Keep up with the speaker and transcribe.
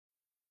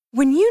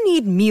When you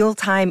need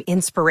mealtime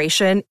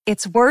inspiration,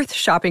 it's worth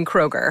shopping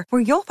Kroger,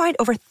 where you'll find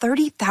over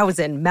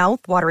 30,000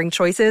 mouth-watering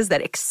choices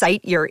that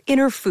excite your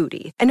inner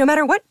foodie. And no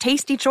matter what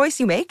tasty choice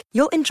you make,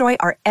 you'll enjoy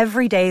our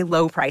everyday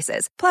low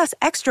prices, plus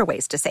extra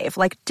ways to save,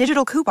 like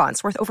digital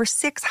coupons worth over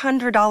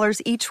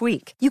 $600 each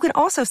week. You can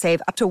also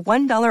save up to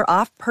 $1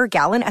 off per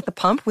gallon at the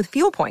pump with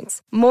fuel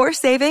points. More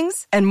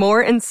savings and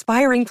more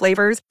inspiring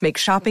flavors make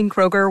shopping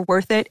Kroger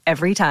worth it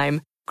every time.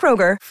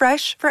 Kroger,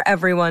 fresh for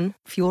everyone.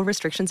 Fuel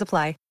restrictions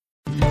apply.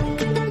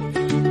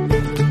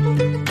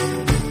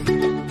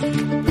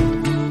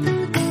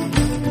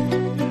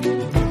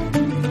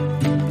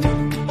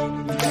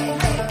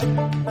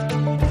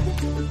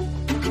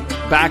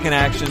 Back in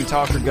action,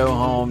 Talk or Go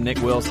Home.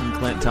 Nick Wilson,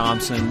 Clint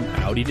Thompson.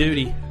 Howdy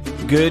doody.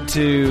 Good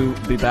to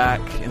be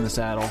back in the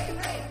saddle.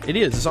 It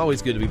is. It's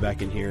always good to be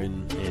back in here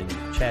and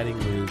chatting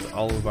with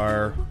all of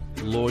our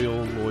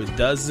loyal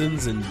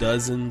dozens and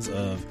dozens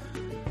of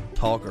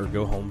Talk or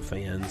Go Home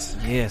fans.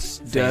 Yes,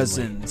 family.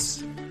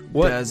 Dozens.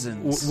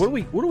 Dozens.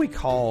 What do we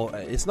call?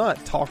 It's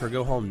not Talk or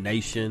Go Home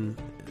Nation.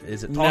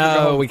 Is it Talk or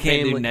Go No, Home we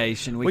can't family? do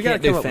nation. We gotta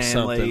can't do come up with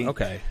family. something.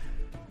 Okay.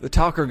 The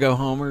Talk or Go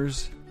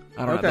Homers.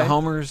 I don't know. The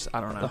Homers?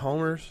 I don't know. The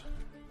Homers?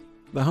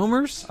 The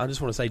Homers? I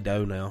just want to say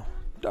Doe now.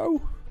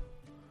 Doe.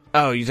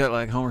 Oh, you talk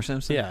like Homer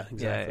Simpson? Yeah,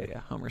 exactly. Yeah.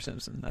 Homer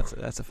Simpson.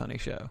 That's a funny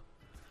show.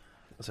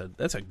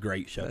 That's a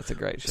great show. That's a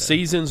great show.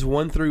 Seasons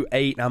 1 through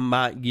 8. I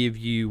might give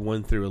you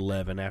 1 through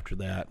 11. After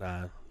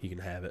that, you can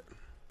have it.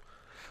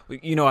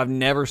 You know, I've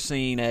never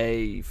seen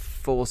a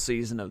full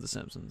season of The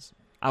Simpsons.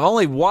 I've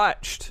only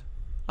watched.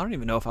 I don't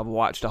even know if I've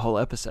watched a whole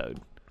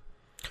episode.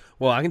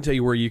 Well, I can tell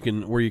you where you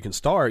can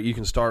start. You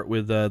can start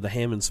with the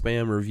Ham and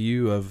Spam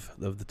review of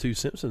the 2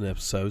 Simpson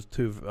episodes,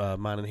 2 of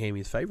mine and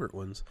Hammy's favorite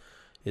ones.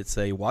 It's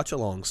a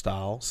watch-along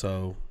style,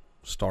 so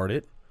start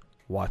it,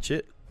 watch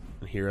it,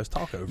 and hear us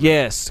talk over it.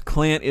 Yes,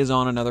 Clint is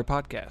on another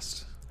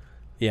podcast.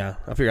 Yeah,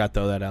 I figure I'd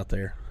throw that out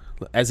there,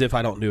 as if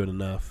I don't do it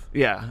enough.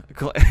 Yeah.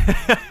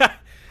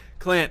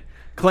 Clint.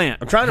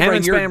 I'm trying to Ham bring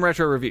and Spam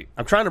retro review.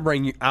 I'm trying to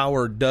bring you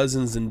our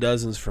dozens and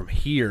dozens from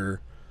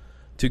here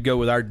to go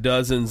with our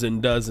dozens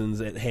and dozens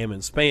at Ham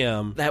and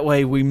Spam. That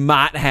way we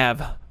might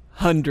have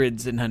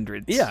hundreds and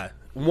hundreds. Yeah,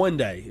 one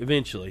day,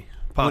 eventually.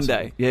 Possibly.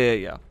 One day.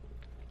 Yeah.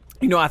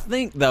 You know, I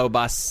think, though,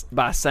 by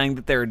saying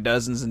that there are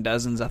dozens and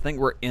dozens, I think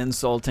we're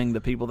insulting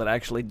the people that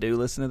actually do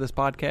listen to this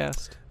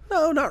podcast.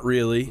 No, not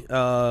really.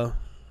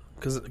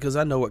 Because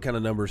I know what kind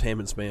of numbers Ham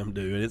and Spam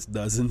do, and it's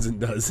dozens and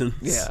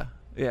dozens.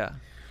 Yeah.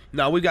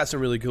 No, we've got some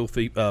really cool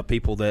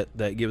people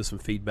that give us some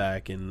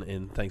feedback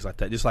and things like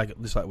that, just like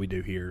we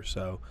do here.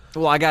 So,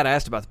 well, I got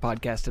asked about the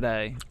podcast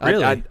today.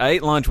 Really? I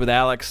ate lunch with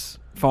Alex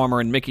Farmer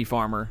and Mickey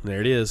Farmer.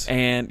 There it is.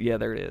 And yeah,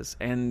 there it is.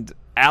 And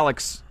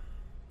Alex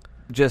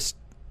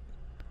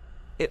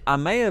I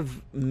may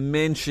have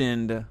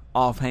mentioned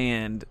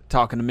offhand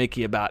talking to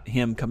Mickey about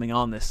him coming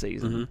on this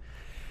season. Mm-hmm.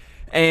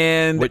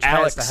 And which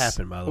Alex, has to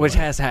happen, by the way. Which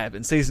has to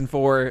happen. Season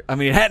 4. I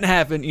mean, it hadn't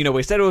happened. You know,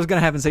 we said it was going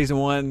to happen season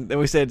 1. Then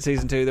we said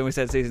season 2. Then we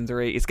said season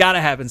 3. It's got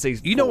to happen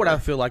season 4. You know what I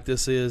feel like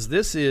this is?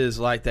 This is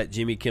like that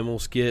Jimmy Kimmel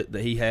skit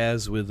that he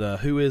has with,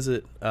 who is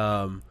it?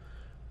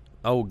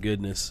 Oh,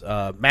 goodness.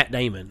 Matt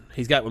Damon.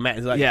 He's got with Matt.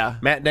 He's like, yeah.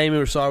 Matt Damon,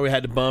 we're sorry we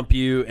had to bump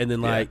you. And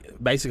then,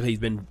 basically he's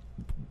been,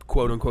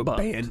 quote unquote,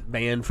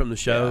 banned from the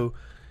show.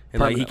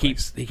 Yeah. And he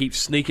keeps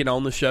sneaking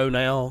on the show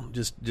now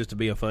just to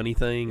be a funny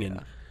thing.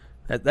 And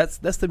that's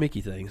the Mickey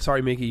thing.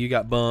 Sorry, Mickey, you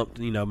got bumped.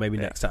 You know, maybe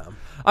next time.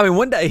 I mean,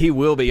 one day he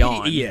will be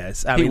on.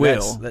 Yes, he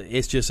will.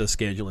 It's just a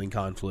scheduling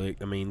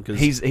conflict. I mean, because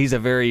he's a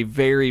very,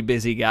 very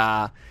busy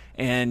guy,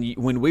 and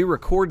when we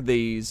record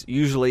these,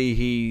 usually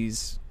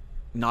he's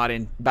not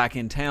back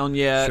in town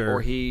yet, sure.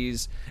 Or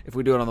if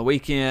we do it on the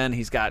weekend,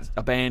 he's got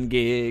a band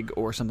gig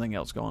or something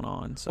else going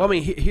on. So. Well, I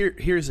mean,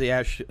 here's the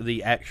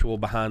actual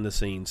behind the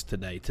scenes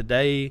today.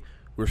 Today,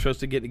 we're supposed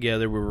to get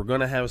together. We were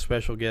going to have a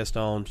special guest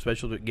on.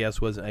 Special guest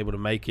wasn't able to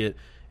make it,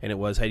 and it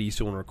was, hey, do you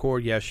still want to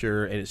record? Yeah,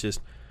 sure. And it's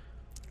just,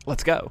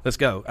 let's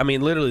go. I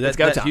mean, literally,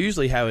 that's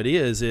usually how it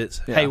is. It's,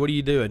 hey, what are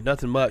you doing?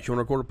 Nothing much. You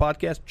want to record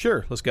a podcast?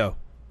 Sure, let's go.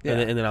 Yeah.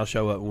 And then I'll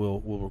show up and we'll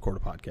record a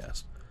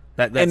podcast.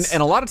 And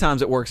a lot of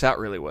times it works out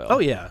really well. Oh,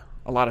 yeah.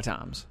 A lot of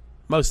times.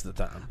 Most of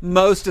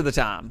the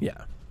time.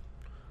 Yeah.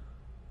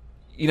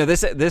 You know,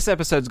 this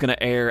episode's going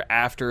to air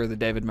after the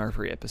David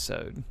Murphy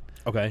episode.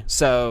 Okay.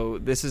 So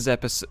this is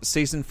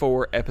season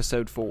 4,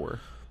 episode 4.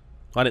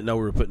 I didn't know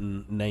we were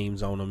putting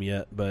names on them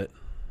yet, but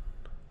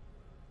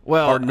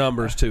or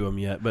numbers to them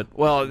yet. But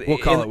we'll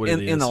call it what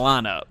it is in the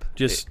lineup.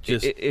 Just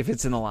if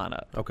it's in the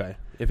lineup. Okay.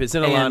 If it's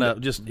in the lineup,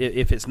 just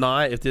if it's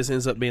not, if this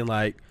ends up being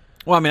like,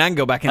 well, I mean, I can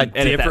go back and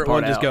edit that part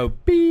one, out. just go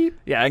beep.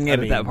 Yeah, I can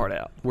edit that part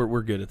out.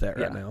 We're good at that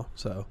right now.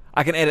 So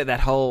I can edit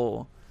that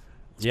whole.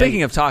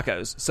 Speaking of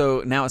tacos,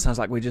 so now it sounds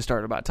like we just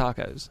started about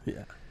tacos.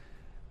 Yeah.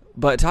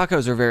 But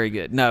tacos are very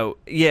good. No,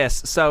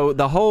 yes. So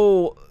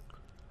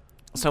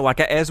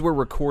as we're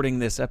recording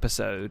this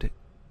episode,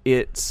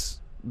 it's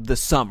the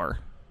summer,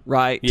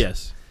 right?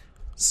 Yes.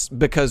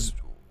 Because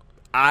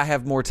I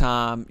have more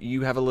time,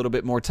 you have a little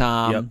bit more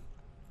time. Yep.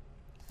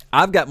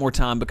 I've got more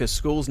time because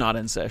school's not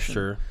in session.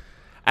 Sure.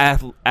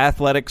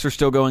 athletics are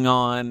still going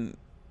on.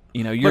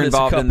 You know, you're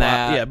involved in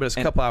that. Yeah, but it's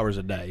a couple hours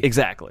a day.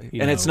 Exactly.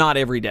 And it's not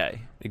every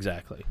day.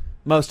 Exactly.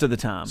 Most of the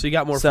time. So you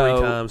got more free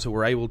time, so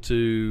we're able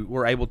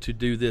to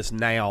do this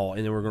now,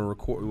 and then we're going to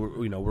record.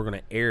 We're going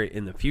to air it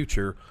in the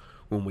future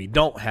when we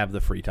don't have the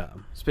free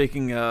time.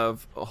 Speaking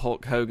of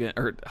Hulk Hogan.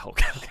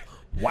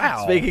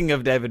 Wow. Speaking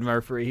of David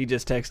Murphy, he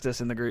just texted us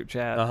in the group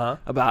chat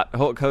about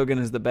Hulk Hogan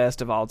is the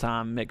best of all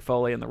time. Mick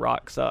Foley and The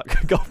Rock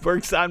suck.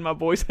 Goldberg signed my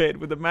boy's head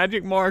with a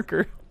magic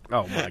marker.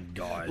 Oh my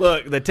God!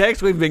 Look, the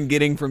text we've been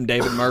getting from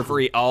David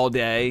Murphy all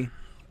day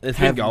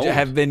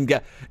have been,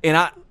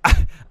 and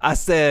I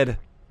said.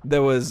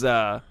 There was,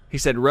 he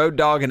said, Road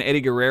Dogg and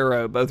Eddie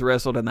Guerrero both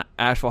wrestled in the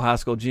Asheville High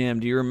School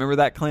gym. Do you remember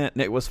that, Clint?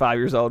 Nick was 5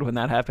 years old when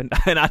that happened.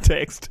 And I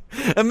text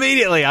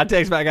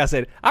back. I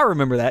said, I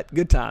remember that.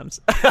 Good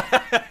times.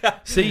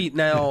 See,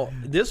 now,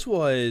 this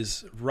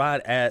was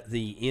right at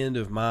the end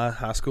of my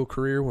high school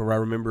career where I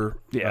remember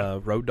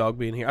Road Dogg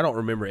being here. I don't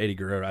remember Eddie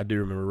Guerrero. I do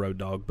remember Road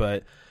Dogg.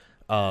 But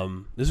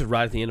this is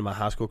right at the end of my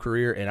high school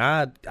career.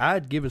 And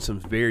I'd given some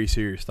very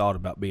serious thought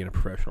about being a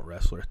professional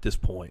wrestler at this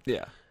point.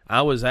 Yeah.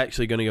 I was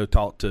actually going to go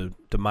talk to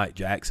Mike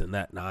Jackson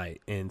that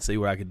night and see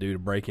what I could do to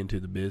break into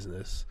the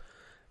business.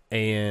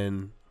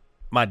 And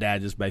my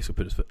dad just basically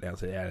put his foot down and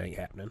said, yeah, it ain't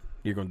happening.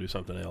 You're going to do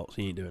something else.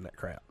 You ain't doing that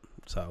crap.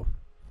 So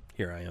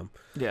here I am.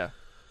 Yeah.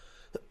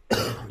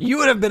 You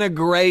would have been a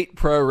great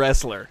pro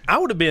wrestler. I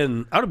would have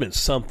been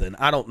something.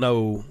 I don't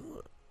know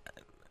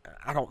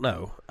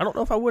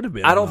if I would have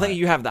been. I don't think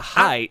you have the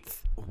height.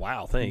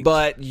 Wow, thanks.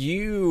 But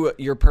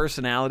your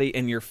personality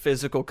and your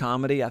physical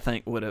comedy, I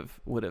think would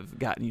have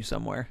gotten you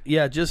somewhere.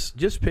 Yeah,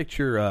 just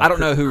picture. I don't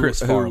know who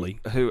Chris Farley.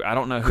 Who I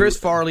don't know who Chris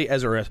Farley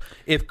as a wrestler.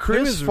 If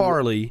Chris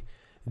Farley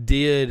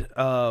did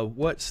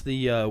what's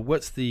the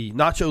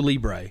Nacho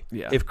Libre?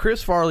 Yeah. If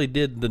Chris Farley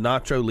did the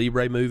Nacho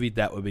Libre movie,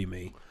 that would be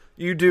me.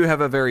 You do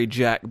have a very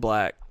Jack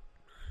Black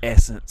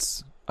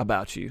essence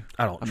about you.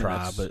 I don't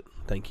try, but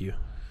thank you.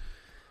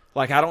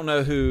 Like, I don't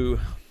know who.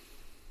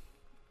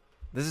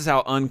 This is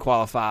how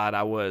unqualified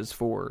I was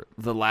for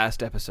the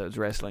last episode's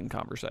wrestling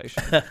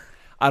conversation.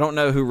 I don't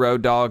know who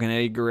Road Dogg and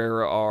Eddie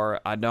Guerrero are.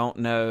 I don't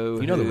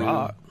know. You know The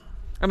Rock.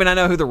 I mean, I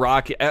know who The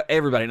Rock is.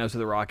 Everybody knows who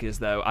The Rock is,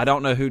 though. I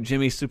don't know who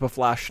Jimmy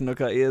Superfly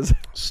Snuka is.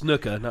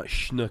 Snuka, not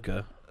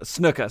Schnuka.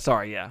 Snuka,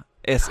 sorry, yeah.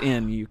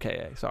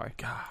 Snuka, sorry.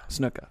 God.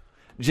 Snuka.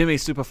 Jimmy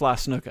Superfly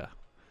Snuka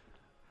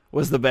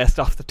was the best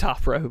off the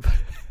top rope.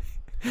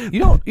 You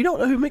don't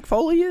know who Mick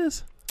Foley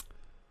is?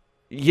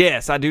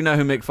 Yes, I do know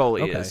who Mick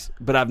Foley is,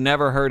 but I've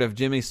never heard of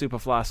Jimmy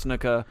Superfly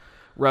Snuka,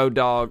 Road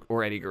Dogg,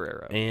 or Eddie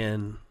Guerrero.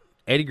 And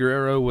Eddie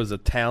Guerrero was a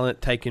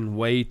talent taken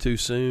way too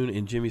soon,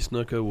 and Jimmy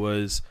Snuka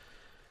was,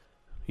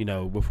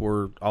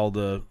 before all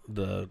the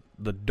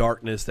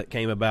darkness that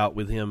came about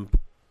with him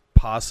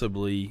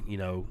possibly,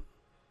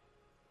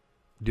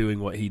 doing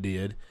what he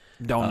did.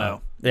 Don't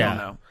know.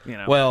 Yeah. Don't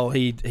know. Well,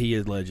 he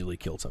allegedly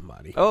killed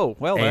somebody. Oh,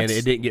 well, and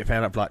it didn't get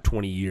found out for like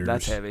 20 years.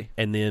 That's heavy.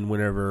 And then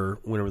whenever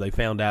they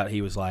found out,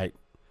 he was like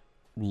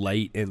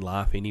late in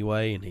life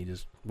anyway, and he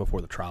just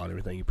before the trial and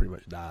everything, he pretty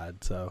much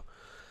died. So,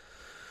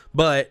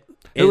 but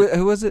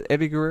who was it?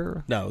 Eddie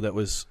Guerrero? No, that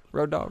was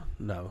Road Dogg.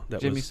 No,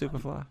 that Jimmy was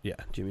Superfly. Yeah,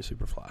 Jimmy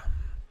Superfly.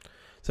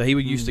 So he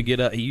used to get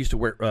up. He used to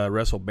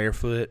wrestle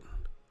barefoot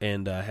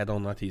and had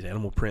on like these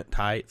animal print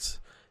tights.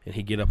 And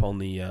he'd get up on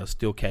the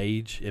steel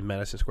cage in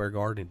Madison Square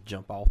Garden and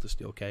jump off the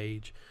steel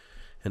cage.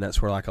 And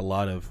that's where, like, a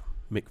lot of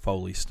Mick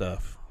Foley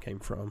stuff came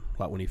from.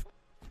 Like when he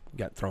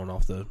got thrown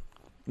off the...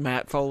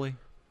 Matt Foley?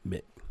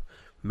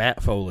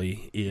 Matt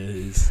Foley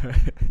is...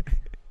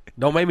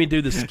 Don't make me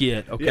do the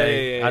skit,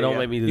 okay? Yeah, Don't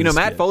make me do the skit.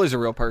 Matt Foley's a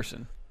real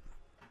person.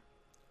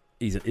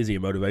 Is he a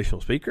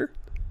motivational speaker?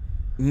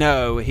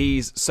 No,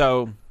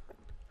 so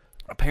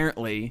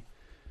apparently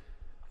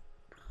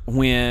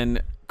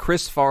when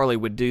Chris Farley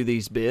would do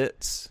these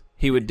bits,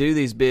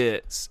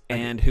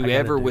 and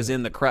whoever was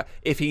in the crowd,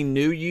 if he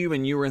knew you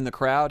and you were in the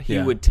crowd, he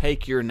would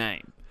take your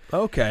name.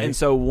 Okay. And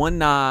so one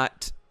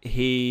night,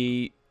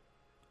 his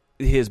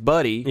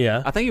buddy,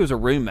 I think he was a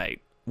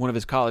roommate, one of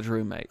his college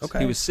roommates. Okay.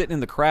 He was sitting in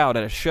the crowd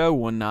at a show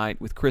one night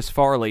with Chris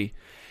Farley,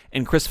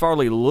 and Chris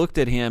Farley looked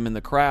at him in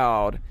the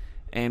crowd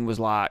and was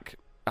like,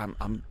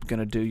 I'm going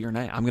to do your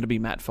name. I'm going to be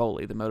Matt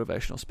Foley, the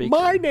motivational speaker.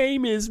 My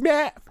name is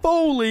Matt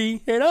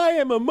Foley, and I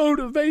am a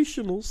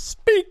motivational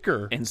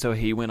speaker. And so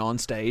he went on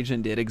stage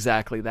and did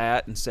exactly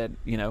that and said,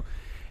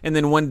 and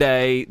then one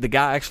day the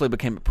guy actually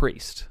became a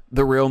priest.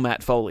 The real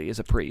Matt Foley is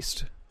a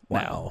priest. Wow.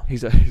 Now.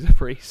 He's a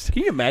priest.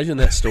 Can you imagine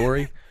that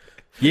story?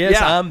 Yes,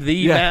 yeah. I'm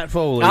the Matt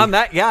Foley. I'm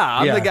that guy.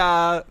 I'm the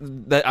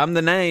guy I'm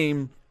the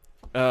name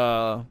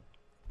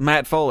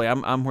Matt Foley.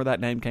 I'm where that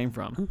name came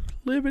from.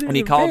 Living in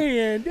a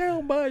van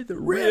down by the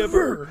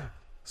river.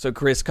 So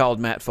Chris called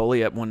Matt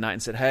Foley up one night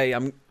and said, "Hey,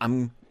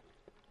 I'm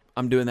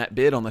doing that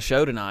bid on the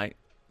show tonight.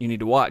 You need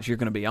to watch. You're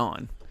going to be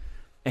on."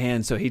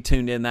 And so he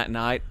tuned in that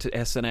night to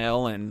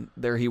SNL, and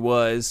there he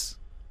was,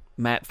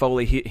 Matt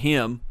Foley.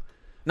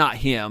 Not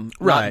him,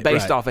 right?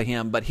 Based off of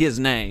him, but his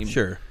name,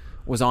 sure,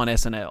 was on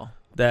SNL.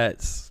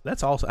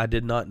 That's also. I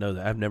did not know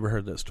that. I've never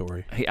heard that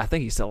story. I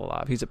think he's still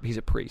alive. He's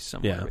a priest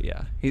somewhere. Yeah. But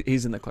yeah,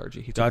 he's in the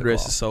clergy. He took God the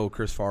rest law. his soul.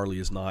 Chris Farley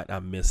is not. I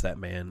miss that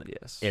man.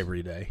 Yes.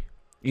 Every day.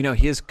 You know,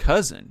 his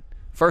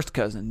first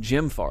cousin,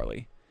 Jim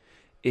Farley,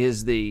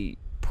 is the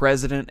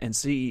president and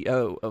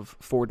CEO of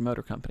Ford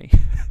Motor Company.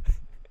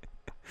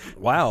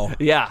 Wow.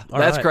 Yeah, All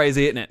that's right.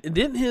 crazy, isn't it?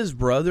 Didn't his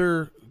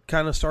brother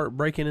kind of start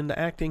breaking into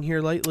acting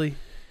here lately?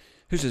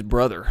 Who's his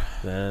brother?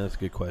 That's a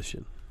good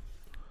question.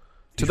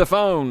 To the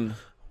phone.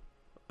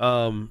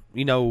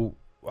 You know,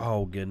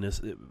 oh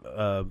goodness,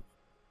 I'm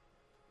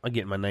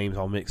getting my names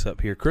all mixed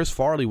up here. Chris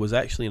Farley was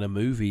actually in a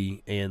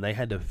movie, and they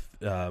had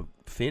to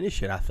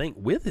finish it, I think,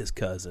 with his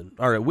cousin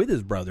or with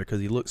his brother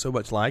because he looked so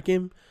much like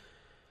him.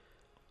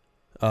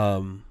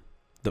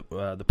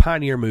 The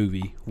Pioneer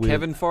movie with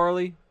Kevin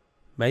Farley?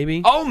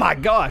 maybe. Oh my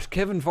gosh,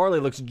 Kevin Farley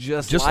looks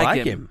just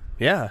like him.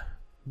 Yeah,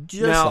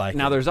 just now, like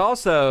now him. there's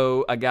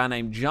also a guy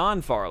named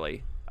John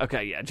Farley.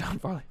 Okay, yeah, John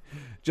Farley.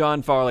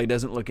 John Farley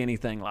doesn't look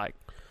anything like.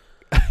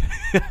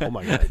 Oh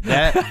my god,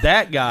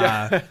 that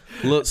guy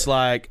looks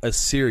like a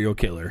serial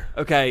killer.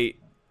 Okay,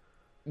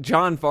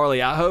 John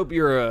Farley, I hope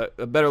you're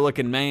a better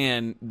looking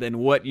man than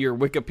what your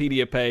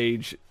Wikipedia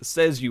page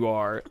says you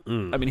are.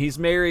 I mean, he's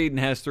married and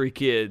has 3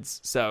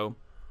 kids, so.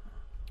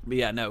 But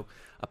yeah, no.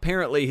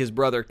 Apparently, his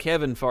brother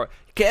Kevin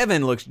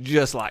looks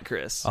just like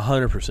Chris.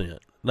 100%.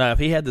 Now, if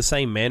he had the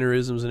same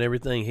mannerisms and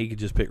everything, he could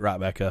just pick right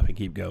back up and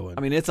keep going.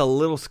 I mean, it's a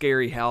little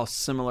scary how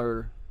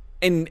similar.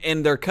 And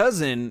their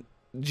cousin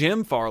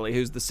Jim Farley,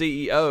 who's the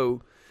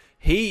CEO,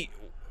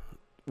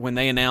 when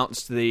they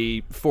announced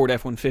the Ford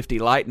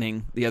F-150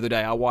 Lightning the other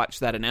day, I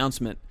watched that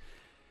announcement,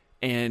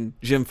 and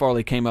Jim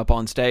Farley came up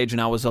on stage, and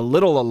I was a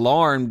little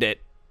alarmed at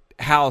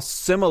how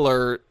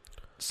similar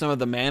some of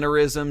the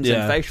mannerisms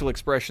and facial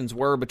expressions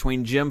were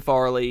between Jim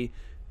Farley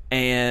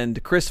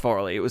and Chris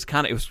Farley. It was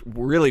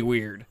really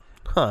weird.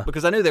 Huh.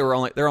 Because I knew they're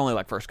only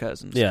like first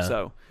cousins. Yeah.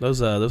 So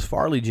those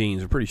Farley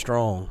genes are pretty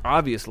strong.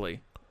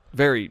 Obviously.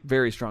 Very,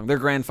 very strong. Their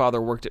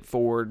grandfather worked at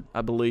Ford,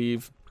 I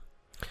believe.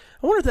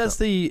 I wonder if that's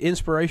the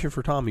inspiration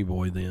for Tommy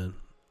Boy then.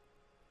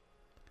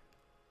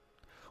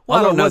 Well,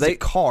 I don't know. It wasn't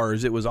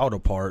cars, it was auto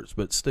parts,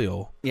 but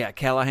still. Yeah,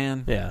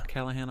 Callahan. Yeah.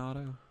 Callahan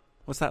Auto.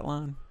 What's that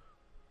line?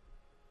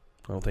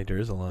 I don't think there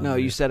is a line. No, there.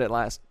 you said it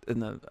last in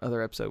the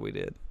other episode we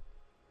did.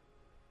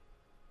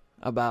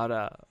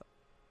 About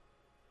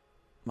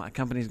my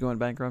company's going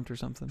bankrupt or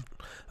something.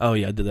 Oh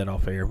yeah, I did that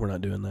off air. We're not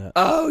doing that.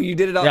 Oh, you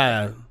did it off.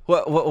 Yeah.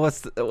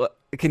 What?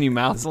 Can you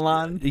mouth the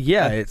line?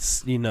 Yeah,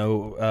 it's I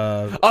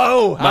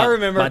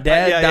remember. My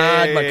dad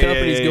died. My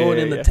company's going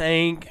in the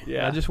tank.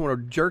 Yeah. I just want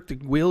to jerk the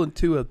wheel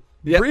into a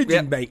bridge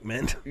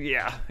embankment.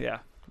 Yeah, yeah.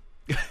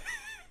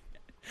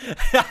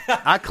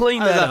 I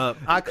cleaned that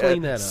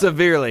up.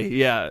 Severely,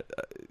 yeah.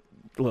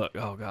 Look,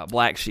 oh God,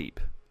 Black Sheep.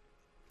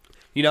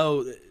 You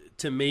know,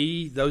 to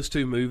me, those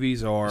two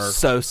movies are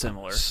so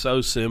similar.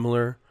 So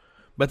similar.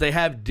 But they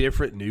have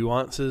different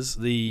nuances.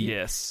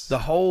 The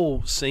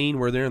whole scene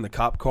where they're in the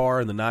cop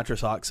car and the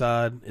nitrous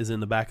oxide is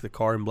in the back of the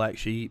car in Black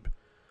Sheep.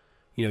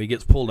 You know, he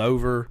gets pulled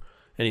over,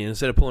 and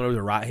instead of pulling over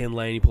the right-hand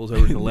lane, he pulls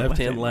over to the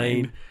left-hand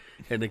lane.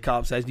 And the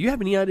cop says, "Do you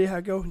have any idea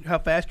how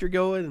fast you're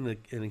going?"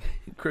 And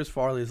Chris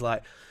Farley is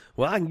like,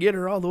 "Well, I can get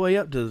her all the way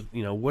up to,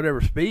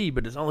 whatever speed,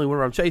 but it's only when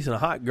I'm chasing a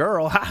hot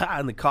girl."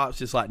 And the cop's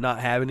just like not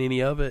having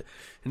any of it.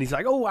 And he's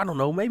like, "Oh, I don't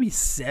know, maybe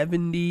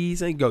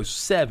 70s." And he goes,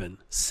 7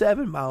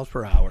 miles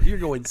per hour. You're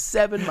going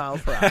 7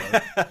 miles per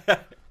hour.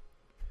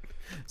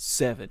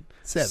 7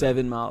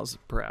 miles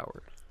per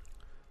hour.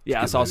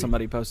 Yeah, I saw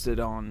somebody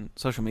posted on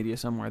social media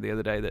somewhere the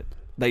other day that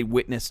they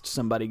witnessed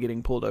somebody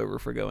getting pulled over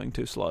for going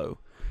too slow.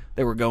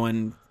 They were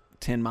going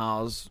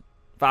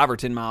 5 or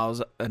 10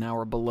 miles an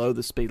hour below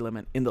the speed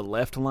limit in the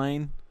left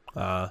lane,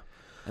 and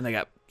they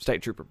got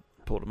state trooper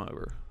pulled him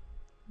over.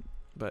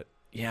 But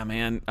yeah,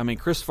 man, I mean,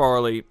 Chris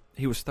Farley,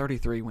 he was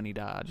 33 when he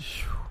died.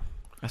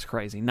 That's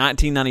crazy.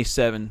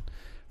 1997,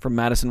 from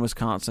Madison,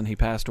 Wisconsin. He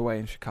passed away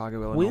in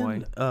Chicago,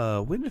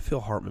 Illinois. When did Phil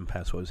Hartman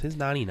pass away? Was his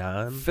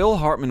 99? Phil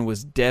Hartman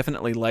was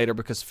definitely later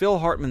because Phil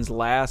Hartman's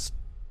last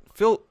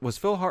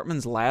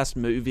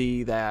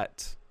movie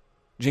that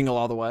Jingle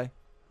All the Way.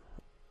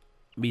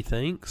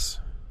 Methinks.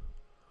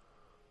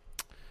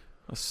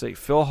 Let's see,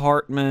 Phil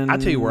Hartman. I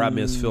tell you where I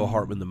miss Phil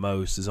Hartman the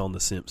most is on The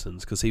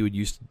Simpsons because he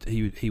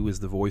was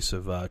the voice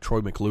of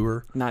Troy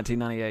McClure.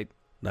 1998.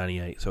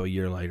 98, so a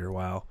year later.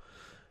 Wow.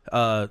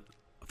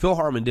 Phil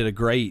Hartman did a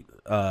great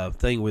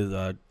thing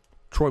with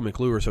Troy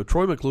McClure. So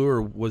Troy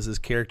McClure was this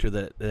character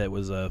that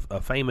was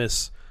a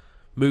famous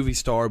movie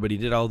star, but he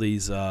did all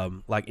these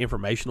like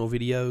informational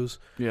videos.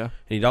 Yeah, and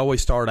he'd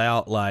always start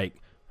out like,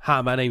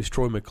 "Hi, my name's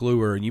Troy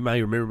McClure, and you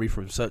may remember me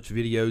from such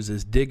videos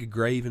as Dig a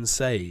Grave and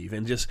Save,"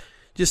 and just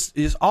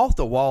off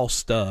the wall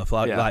stuff.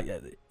 Like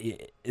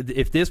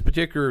if this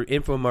particular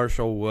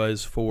infomercial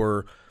was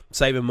for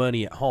saving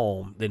money at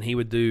home, then he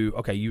would do,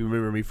 "Okay, you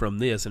remember me from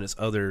this," and it's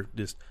other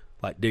just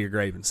like Dig a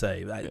Grave and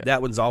Save.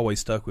 That one's always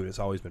stuck with me. It's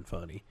always been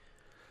funny.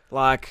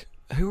 Like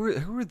who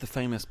were the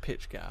famous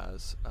pitch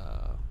guys?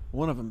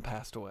 One of them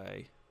passed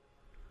away.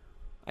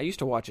 I used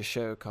to watch a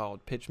show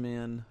called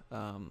Pitchmen.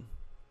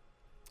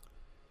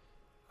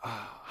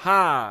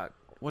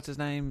 What's his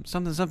name?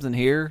 Something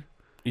here.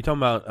 You talking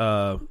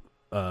about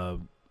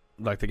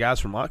like the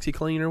guys from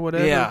OxyClean or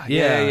whatever?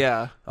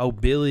 Yeah. Oh,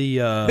 Billy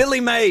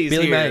Mays.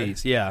 Billy here.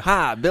 Mays, yeah.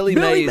 Hi, Billy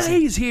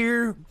Mays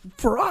here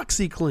for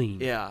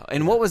OxyClean. Yeah.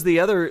 And what was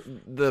the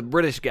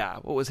British guy?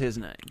 What was his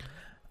name?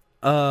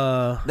 They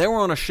were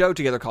on a show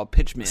together called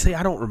Pitchmen. See,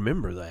 I don't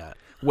remember that.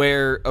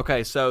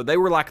 So they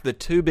were like the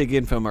two big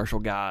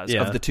infomercial guys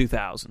of the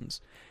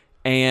 2000s.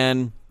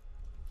 And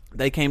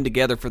they came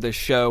together for this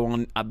show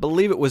on, I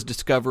believe it was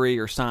Discovery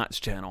or Science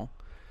Channel,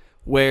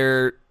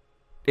 and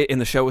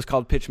the show was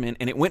called Pitchmen,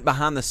 and it went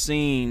behind the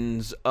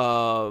scenes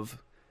of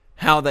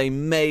how they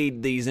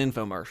made these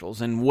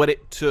infomercials and what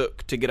it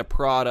took to get a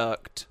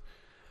product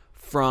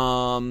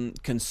from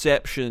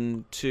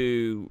conception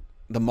to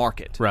the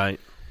market. Right.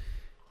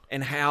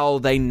 And how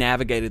they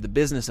navigated the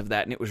business of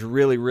that. And it was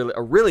really, really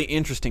a really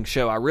interesting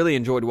show. I really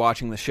enjoyed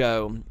watching the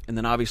show. And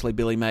then obviously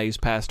Billy Mays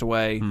passed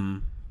away.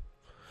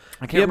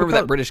 I can't remember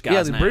that British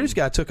guy's name. Yeah, the British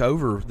guy took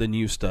over the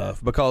new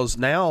stuff because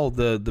now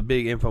the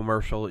big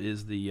infomercial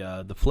is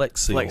the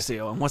Flex Seal. Flex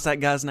Seal. And what's that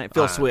guy's name?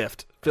 Phil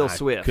Swift. Phil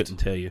Swift. Couldn't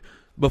tell you.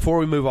 Before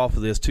we move off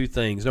of this, two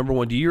things. Number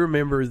one, do you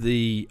remember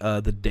the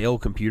Dell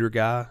computer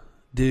guy?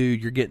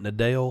 Dude, you're getting a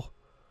Dell.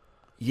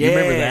 Yes, you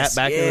remember that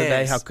back in the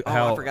day?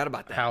 How I forgot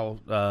about that.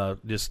 How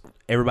just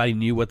everybody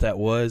knew what that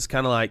was.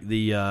 Kind of like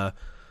the.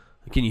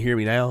 Can you hear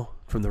me now?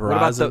 From the Verizon.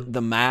 What about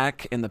the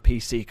Mac and the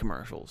PC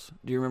commercials?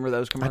 Do you remember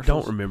those commercials? I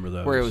don't remember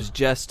those. Where it was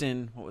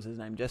Justin, what was his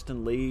name?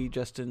 Justin Lee,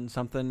 Justin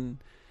something,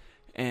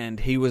 and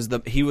he was the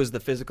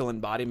physical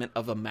embodiment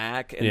of a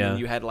Mac, and then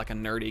you had like a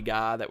nerdy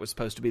guy that was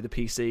supposed to be the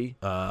PC.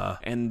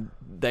 And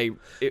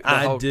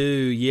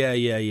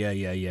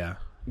yeah.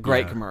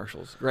 Great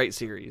commercials, great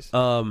series.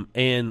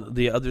 And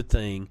the other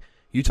thing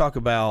you talk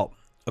about,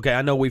 okay,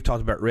 I know we've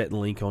talked about Rhett and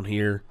Link on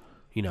here.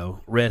 You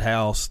know, Red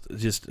House,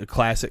 just a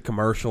classic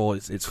commercial.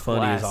 It's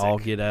funny as all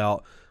get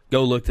out.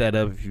 Go look that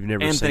up if you've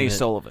never seen it. Anthony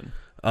Sullivan.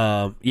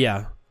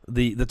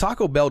 The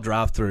Taco Bell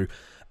drive-thru.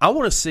 I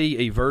want to see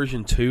a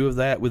version 2 of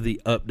that with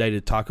the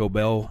updated Taco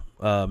Bell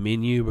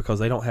menu because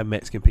they don't have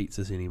Mexican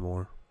pizzas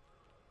anymore.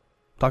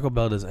 Taco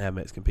Bell doesn't have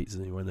Mexican pizzas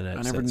anymore.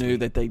 I never knew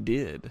that they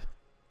did.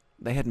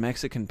 They had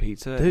Mexican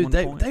pizza Dude,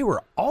 at one point. They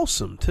were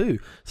awesome, too.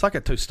 It's like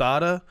a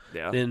tostada,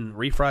 then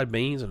refried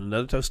beans and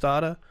another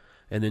tostada.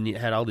 And then you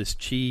had all this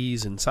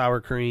cheese and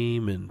sour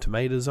cream and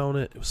tomatoes on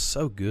it. It was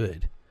so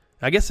good.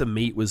 I guess the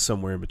meat was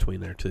somewhere in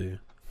between there, too.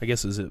 I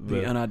guess is it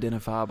the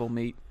unidentifiable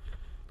meat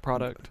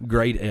product.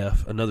 Grade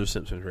F, another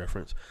Simpsons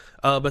reference.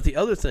 But the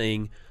other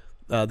thing,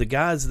 the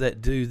guys that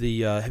do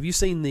the have you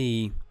seen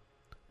the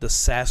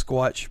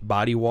Sasquatch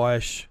body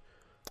wash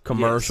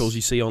commercials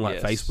you see on like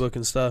Facebook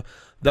and stuff?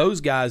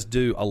 Those guys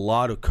do a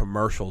lot of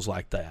commercials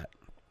like that.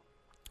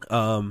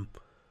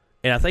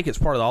 And I think it's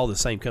part of all the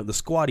same company. The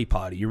Squatty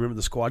Potty. You remember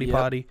the Squatty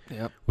Potty?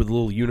 Yep. With the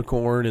little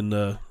unicorn and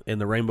the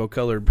rainbow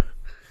colored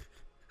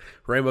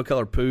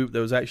poop that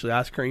was actually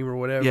ice cream or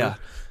whatever. Yeah.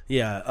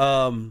 Yeah.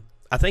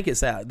 I think it's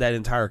that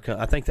entire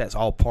I think that's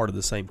all part of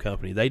the same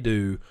company. They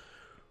do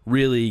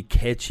really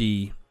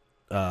catchy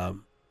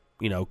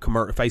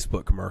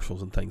Facebook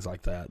commercials and things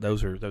like that.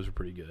 Those are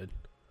pretty good.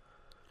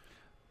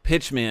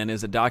 Pitchmen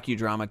is a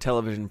docudrama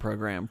television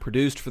program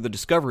produced for the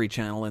Discovery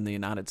Channel in the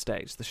United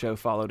States. The show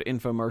followed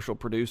infomercial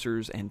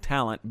producers and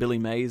talent Billy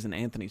Mays and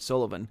Anthony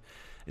Sullivan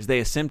as they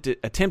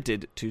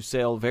attempted to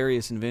sell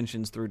various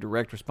inventions through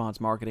direct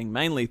response marketing,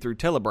 mainly through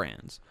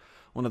Telebrands,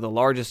 one of the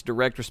largest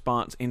direct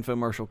response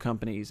infomercial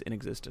companies in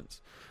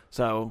existence.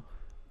 So,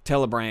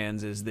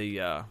 Telebrands is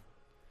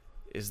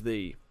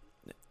the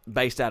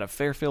based out of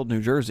Fairfield,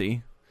 New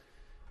Jersey.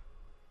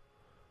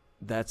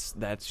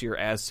 That's your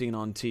as seen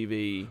on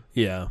TV.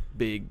 Yeah,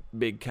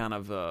 big kind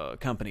of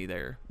company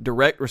there.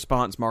 Direct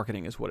response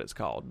marketing is what it's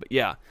called. But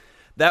yeah,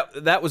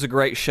 that was a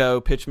great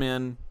show.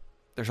 Pitchmen.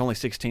 There's only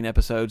 16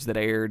 episodes that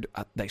aired.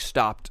 They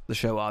stopped the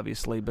show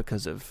obviously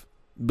because of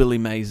Billy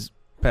Mays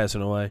passing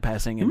in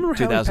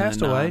 2009. How he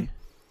passed away?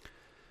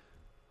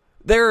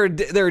 There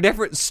are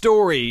different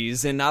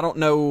stories, and I don't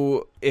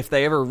know if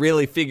they ever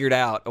really figured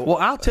out. Well,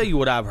 I'll tell you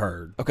what I've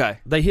heard. Okay,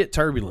 they hit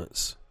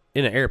turbulence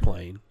in an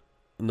airplane,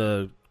 and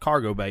the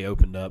cargo bay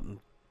opened up, and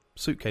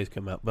suitcase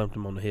come out, bumped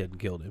him on the head, and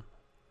killed him.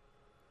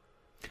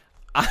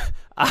 I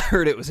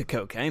heard it was a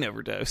cocaine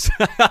overdose.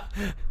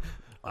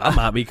 I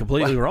might be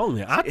completely wrong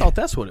there. I thought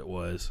that's what it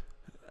was.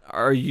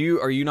 Are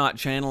you not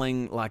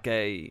channeling like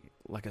a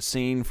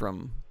scene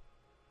from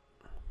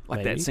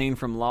Maybe. that scene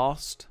from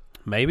Lost?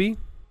 Maybe.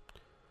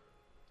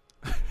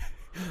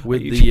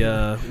 With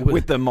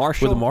the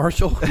marshal? With the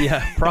marshal?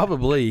 Yeah,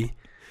 probably.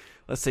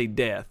 Let's see,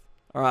 death.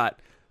 All right.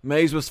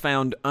 Mays was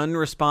found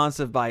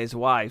unresponsive by his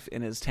wife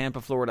in his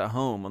Tampa, Florida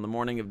home on the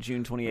morning of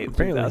June 28,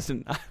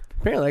 2009.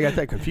 Apparently I got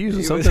that confused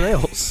with something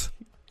else.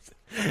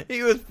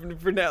 He was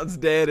pronounced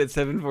dead at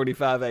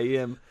 7:45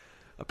 a.m.,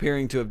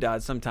 appearing to have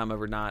died sometime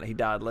overnight. He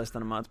died less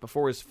than a month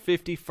before his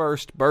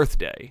 51st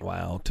birthday.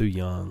 Wow, too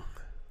young.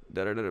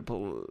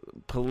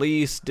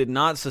 Police did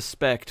not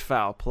suspect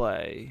foul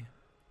play.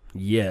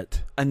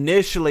 Yet.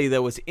 Initially,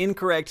 there was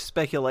incorrect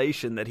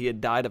speculation that he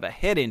had died of a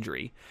head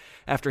injury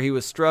after he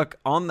was struck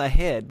on the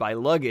head by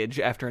luggage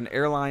after an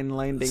airline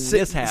landing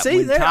mishap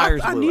when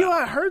tires I blew knew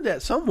out. I heard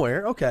that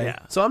somewhere. Okay. Yeah.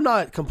 So I'm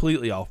not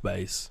completely off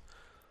base.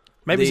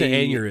 Maybe it's an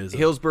aneurysm.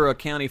 Hillsborough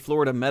County,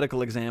 Florida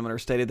medical examiner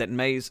stated that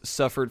Mays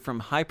suffered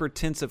from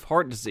hypertensive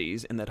heart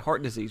disease and that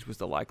heart disease was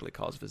the likely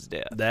cause of his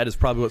death. That is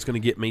probably what's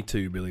going to get me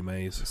too, Billy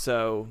Mays.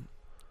 So,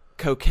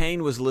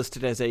 cocaine was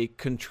listed as a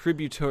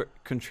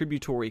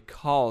contributory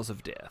cause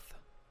of death.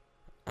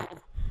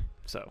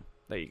 So,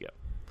 there you go.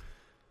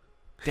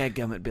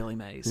 Dadgummit Billy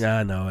Mays. Yeah,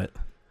 I know it.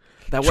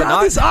 That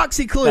Try this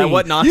OxyClean. That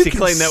wasn't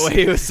OxyClean that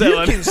way he was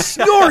selling. You can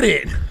snort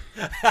it.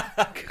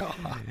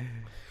 God.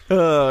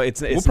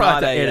 It's we'll probably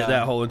have to edit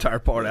that whole entire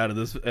part out of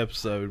this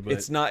episode. But.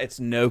 It's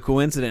no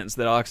coincidence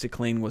that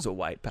OxyClean was a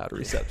white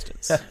powdery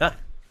substance.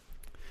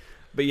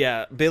 But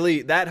yeah,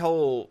 Billy, that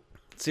whole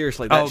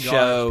seriously, that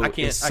show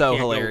is so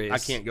hilarious. I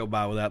can't go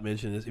by without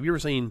mentioning this. Have you ever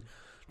seen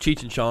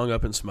Cheech and Chong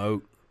Up in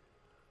Smoke?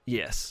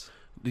 Yes.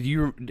 Do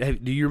you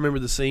remember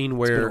the scene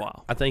where it's been a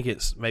while. I think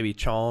it's maybe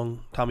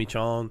Tommy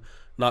Chong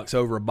knocks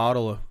over a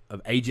bottle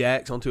of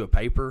Ajax onto a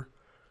paper,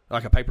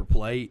 like a paper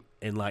plate,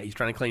 and like he's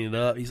trying to clean it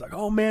up. He's like,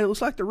 "Oh man, it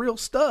looks like the real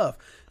stuff."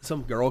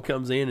 Some girl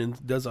comes in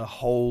and does a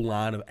whole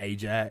line of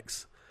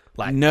Ajax.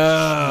 Like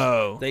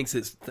no, thinks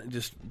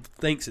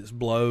it's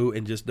blow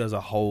and just does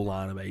a whole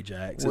line of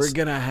Ajax. We're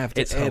gonna have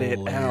to edit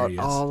hilarious.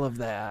 out all of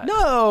that.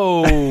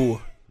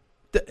 No.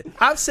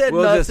 I've said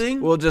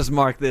nothing. We'll just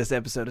mark this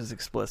episode as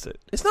explicit.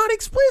 It's not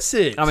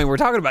explicit. I mean, we're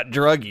talking about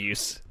drug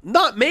use.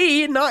 Not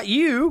me, not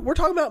you. We're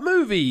talking about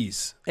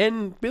movies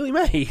and Billy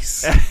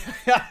Mays.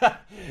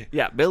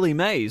 Yeah, Billy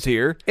Mays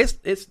here.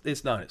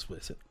 It's not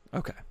explicit.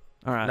 Okay.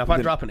 All right. Now, if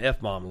I drop an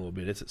F-bomb a little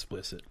bit, it's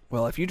explicit.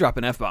 Well, if you drop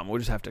an F-bomb, we'll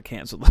just have to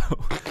cancel though.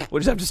 We'll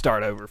just have to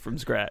start over from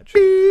scratch.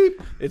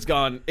 Beep. It's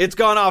gone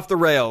off the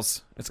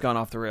rails. It's gone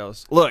off the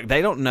rails. Look,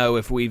 they don't know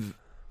if we've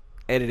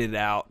edited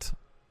out.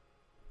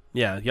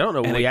 Yeah, you don't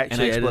know if we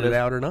actually edited it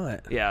out or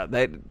not. Yeah,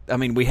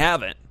 we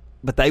haven't,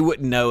 but they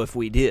wouldn't know if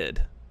we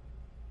did.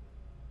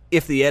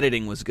 If the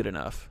editing was good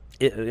enough.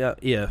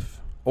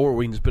 Or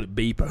we can just put a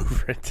beep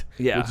over it.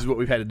 Yeah. Which is what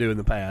we've had to do in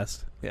the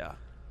past. Yeah.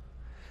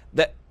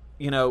 That,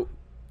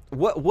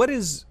 what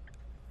is...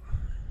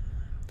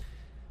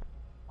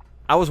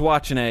 I was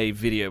watching a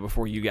video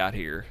before you got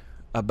here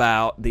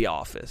about The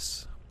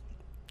Office.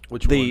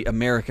 Which the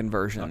American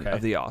version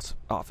of The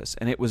Office.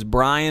 And it was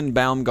Brian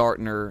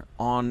Baumgartner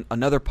on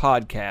another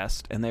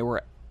podcast, and they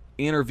were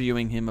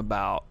interviewing him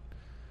about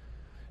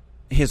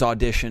his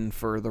audition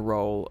for the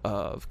role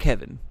of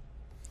Kevin.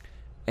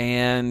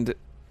 And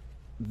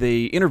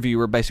the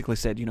interviewer basically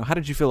said, how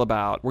did you feel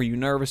were you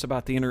nervous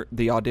about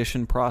the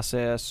audition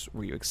process?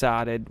 Were you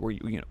excited?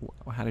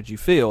 How did you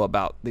feel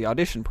about the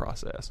audition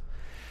process?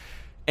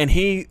 And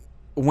he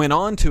went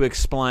on to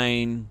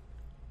explain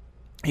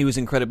he was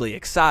incredibly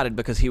excited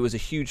because he was a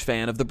huge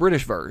fan of the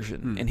British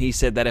version. And he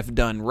said that if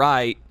done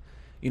right,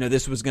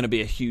 this was going to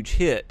be a huge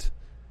hit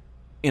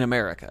in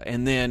America.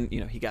 And then,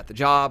 he got the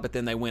job, but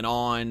then they went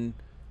on.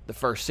 The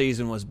first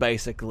season was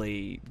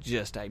basically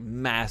just a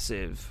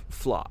massive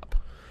flop.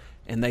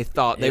 And they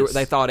thought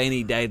they thought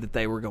any day that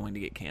they were going to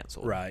get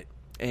canceled. Right.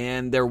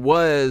 And there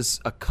were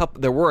a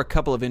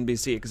couple of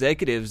NBC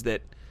executives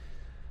that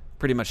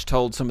pretty much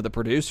told some of the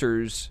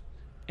producers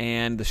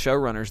and the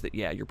showrunners that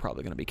you're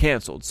probably going to be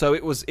canceled. So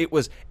it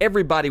was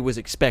everybody was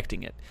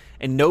expecting it,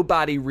 and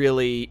nobody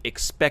really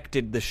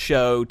expected the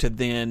show to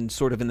then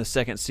sort of in the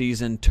second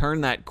season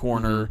turn that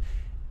corner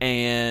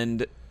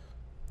and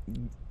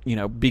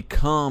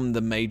become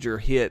the major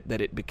hit that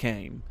it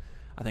became.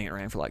 I think it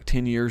ran for like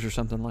 10 years or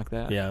something like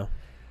that. Yeah.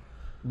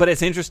 But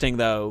it's interesting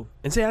though.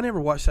 And see, I never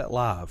watched that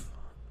live.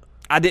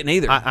 I didn't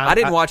either. I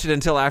didn't watch it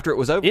until after it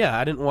was over. Yeah,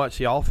 I didn't watch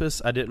The Office.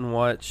 I didn't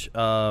watch.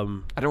 I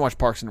didn't watch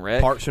Parks and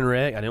Rec.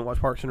 I didn't watch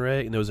Parks and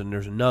Rec. And there's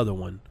another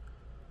one.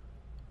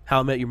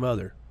 How I Met Your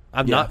Mother.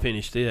 I've not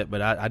finished it,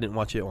 but I didn't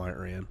watch it while it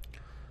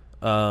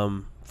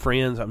ran.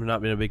 Friends. I've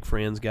not been a big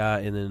Friends guy.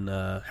 And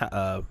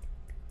then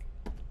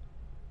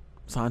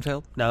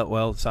Seinfeld. No,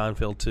 well,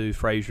 Seinfeld too.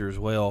 Frasier as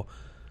well.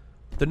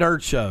 The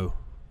Nerd Show.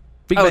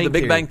 The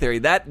Big Bang Theory.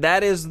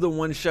 That is the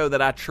one show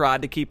that I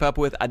tried to keep up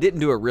with. I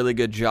didn't do a really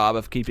good job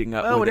of keeping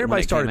up with it. When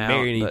everybody started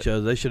marrying each other,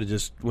 they should have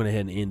just went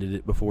ahead and ended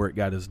it before it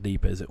got as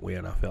deep as it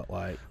went, I felt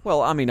like. Well,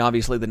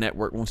 obviously the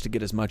network wants to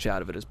get as much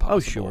out of it as possible. Oh,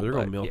 sure. They're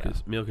going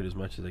to milk it as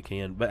much as they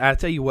can. But I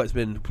tell you what's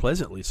been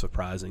pleasantly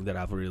surprising that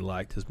I've really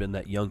liked has been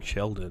that young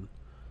Sheldon.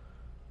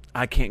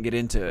 I can't get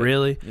into it.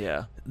 Really?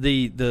 Yeah.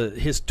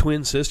 His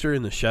twin sister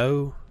in the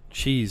show,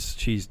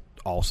 she's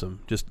awesome.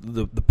 Just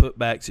the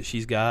putbacks that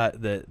she's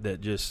got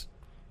that just...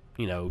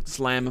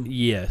 slam them.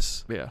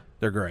 Yes, yeah,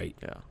 they're great.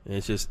 Yeah, and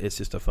it's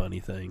just a funny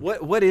thing.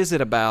 What is it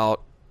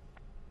about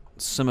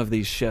some of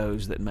these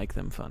shows that make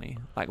them funny?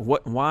 Like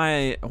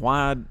why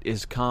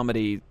is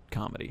comedy?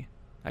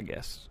 I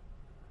guess.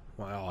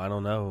 Wow, I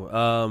don't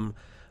know.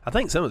 I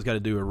think some of it's got to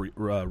do with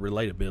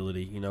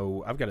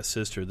relatability. I've got a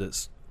sister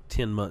that's about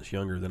 10 months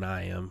younger than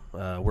I am.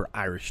 We're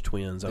Irish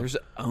twins. There's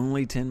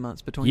only 10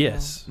 months between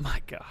Yes. y'all?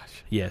 My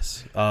gosh.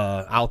 Yes.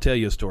 I'll tell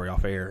you a story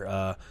off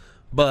air.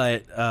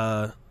 But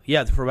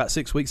for about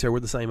 6 weeks there, we're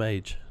the same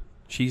age.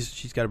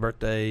 She's got a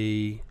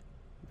birthday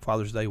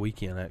Father's Day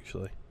weekend,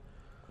 actually.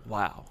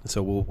 Wow.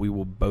 So we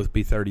will both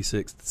be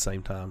 36 at the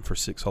same time for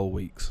 6 whole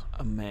weeks.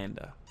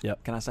 Amanda.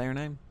 Yep. Can I say her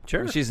name?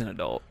 Sure. She's an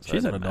adult. So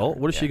She's it an doesn't adult.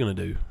 matter. What is she going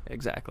to do?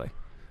 Exactly.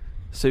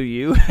 Sue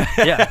you?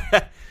 Yeah.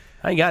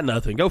 I ain't got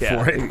nothing. Go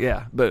for it.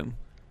 Yeah. Boom.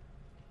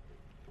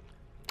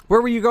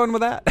 Where were you going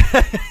with that?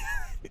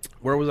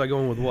 Where was I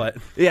going with what?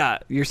 Yeah.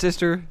 Your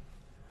sister?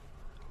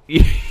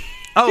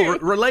 Oh,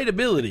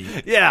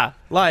 relatability. Yeah.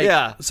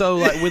 So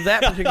with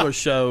that particular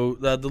show,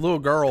 the little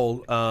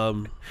girl,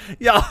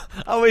 Y'all,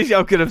 I wish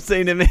y'all could have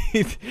seen him.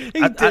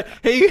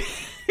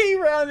 He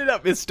rounded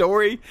up his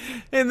story,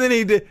 and then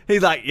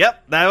he's like,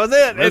 "Yep, that was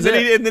it."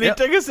 And then he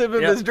took a sip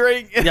of his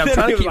drink. I'm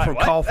trying to keep from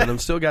 "What?" coughing. I'm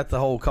still got the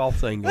whole cough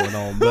thing going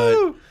on,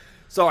 but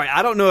Sorry,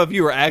 I don't know if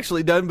you were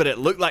actually done, but it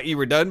looked like you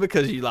were done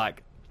because you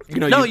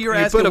you're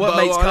asking put a what bow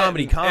makes on it.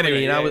 comedy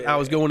comedy, Anyway, and I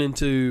was going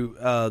into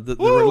the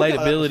Woo,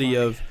 relatability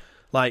God, of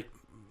like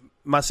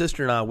my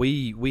sister and I.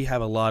 We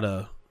have a lot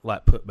of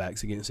like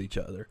putbacks against each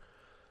other,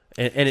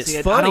 and it's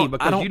See, funny I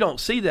because don't- you don't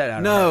see that out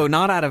of No, her.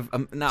 not out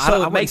of. No,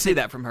 So I wouldn't see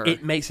that from her.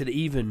 It makes it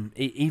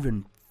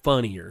even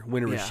funnier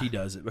whenever Yeah. she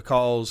does it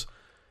because,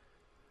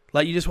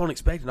 like, you just won't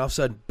expect it. And all of a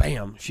sudden,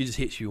 bam, she just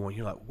hits you, and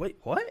you're like, "Wait,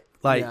 what?"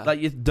 Like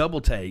it's double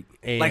take.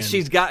 And like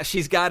she's got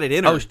it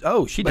in her. She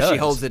but does. she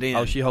holds it in.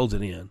 Oh, she holds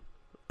it in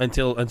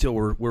until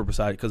we're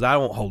beside it because I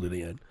won't hold it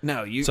in.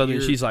 No, you. So then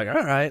she's like, "All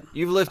right."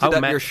 You've lifted Oh,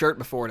 up your shirt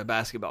before at a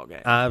basketball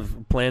game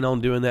I've planned on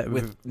doing that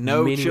with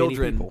no many, children.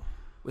 many people.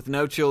 With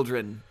no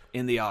children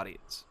in the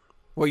audience.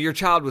 Well, your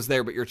child was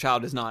there, but your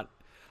child is not.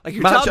 Like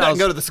your My child doesn't child's-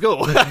 go to the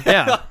school.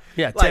 Yeah,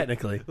 Like-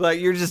 technically, Like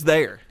you're just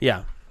there.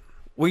 yeah.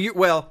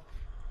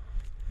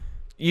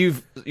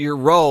 Your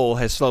role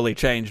has slowly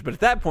changed, but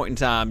at that point in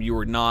time, you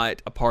were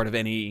not a part of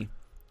any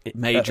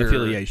major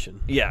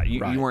affiliation. Yeah, you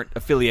weren't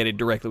affiliated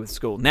directly with the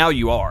school. Now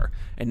you are,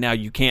 and now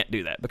you can't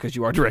do that because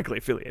you are directly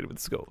affiliated with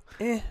the school.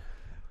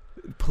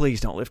 Please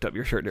don't lift up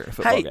your shirt during a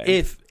football game.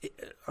 If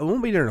I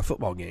won't be during a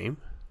football game,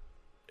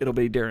 It'll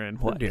be during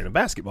what? during a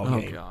basketball Oh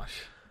game.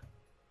 gosh,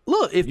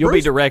 Look, if you'll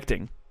Bruce, be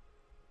directing.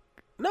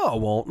 No, I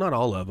won't. Not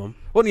all of them.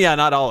 Well, yeah,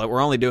 not all.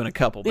 We're only doing a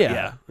couple. But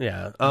yeah.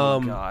 Yeah. Oh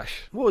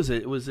gosh. What was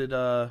it? Was it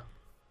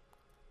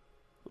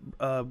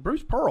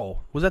Bruce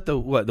Pearl? Was that the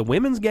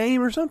women's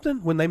game or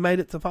something when they made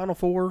it to Final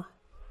Four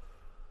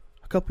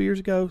a couple years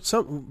ago?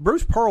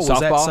 Bruce Pearl was at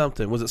Softball?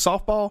 something. Was it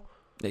softball?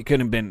 It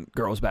couldn't have been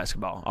girls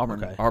basketball,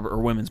 Auburn, Okay.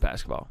 or women's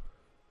basketball.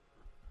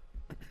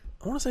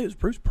 I want to say it was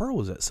Bruce Pearl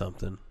was at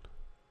something.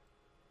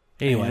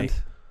 Anyway, And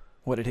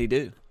what did he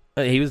do?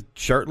 he was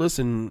shirtless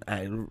and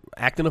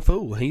acting a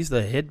fool. He's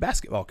the head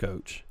basketball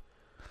coach.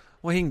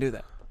 Well, he can do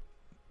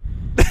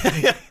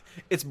that.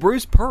 It's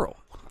Bruce Pearl.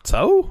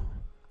 So,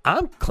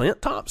 I'm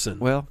Clint Thompson.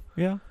 Well,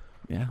 yeah,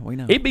 we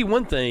know. It'd be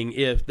one thing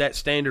if that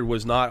standard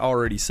was not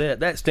already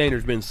set. That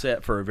standard's been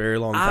set for a very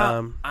long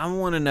time. I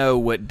want to know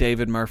what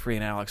David Murphy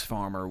and Alex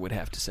Farmer would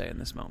have to say in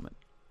this moment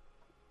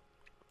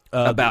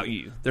about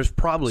you. There's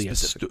probably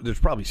there's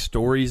probably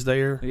stories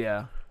there.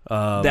 Yeah,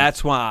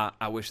 that's why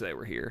I wish they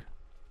were here.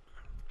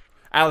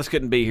 Alex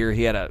couldn't be here.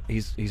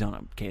 He's on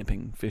a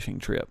camping fishing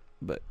trip,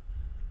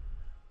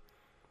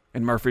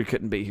 and Murphy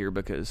couldn't be here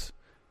because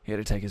he had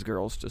to take his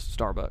girls to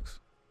Starbucks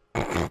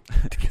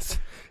to get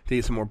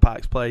some more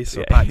Pike's Place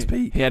or Pike's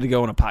Peak. He had to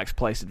go on a Pike's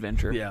Place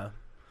adventure. Yeah.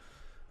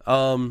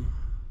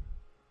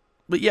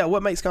 But yeah,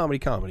 what makes comedy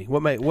comedy?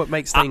 What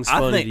makes things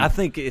funny? I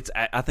think you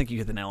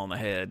hit the nail on the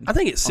head. I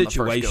think it's on the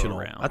first situational.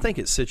 go-around. I think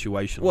it's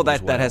situational. Well,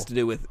 as that has to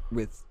do with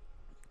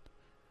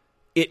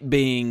it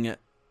being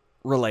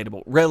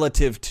relatable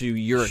relative to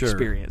your Sure.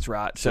 experience,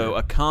 right? So Sure.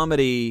 a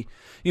comedy,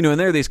 and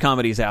there are these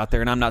comedies out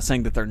there, and I'm not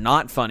saying that they're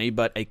not funny,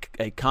 but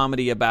a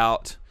comedy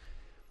about,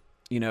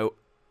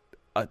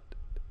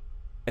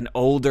 an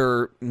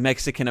older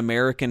Mexican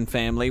American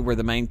family where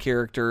the main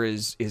character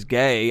is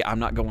gay, I'm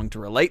not going to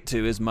relate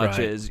to as much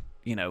Right. as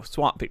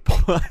swamp people.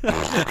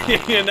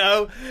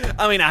 I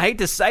mean, I hate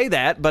to say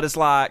that, but it's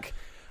like,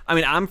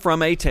 I'm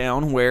from a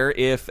town where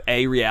if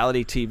a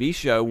reality TV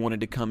show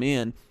wanted to come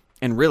in,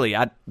 and really,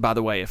 by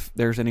the way, if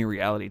there's any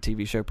reality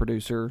TV show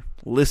producer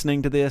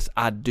listening to this,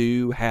 I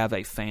do have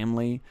a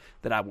family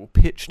that I will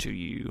pitch to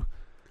you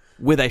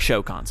with a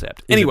show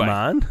concept. Anyway, Is it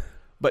mine?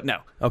 but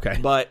no. Okay.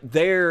 But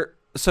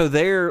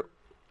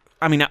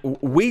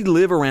we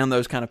live around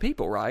those kind of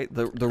people, right?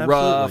 The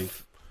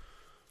rough.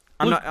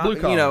 Blue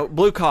collar.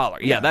 Blue collar.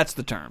 Yeah, that's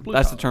the term.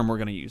 The term we're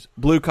going to use.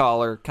 Blue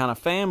collar kind of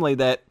family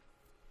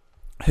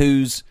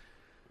whose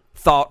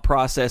thought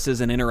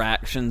processes and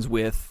interactions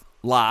with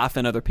life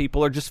and other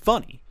people are just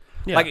funny.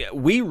 Yeah. Like,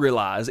 we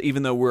realize,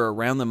 even though we're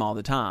around them all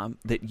the time,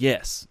 that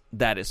yes,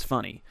 that is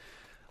funny.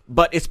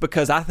 But it's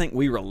because I think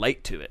we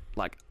relate to it.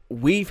 Like,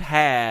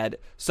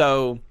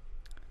 so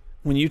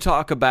when you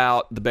talk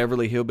about the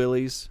Beverly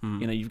Hillbillies,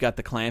 you've got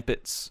the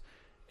Clampetts,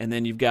 and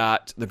then you've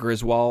got the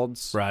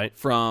Griswolds Right.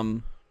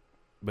 from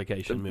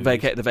vacation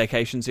movies. The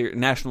vacation series,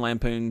 National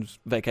Lampoon's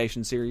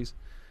Vacation series.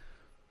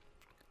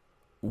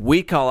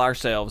 We call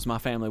ourselves, my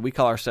family, we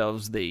call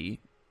ourselves the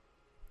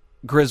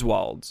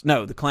Griswolds.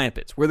 No, the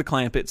Clampetts. We're the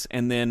Clampetts,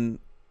 and then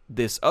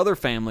this other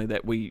family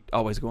that we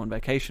always go on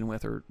vacation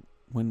with, or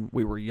when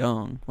we were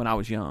young, when I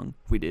was young,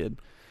 we did.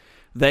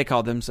 They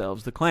called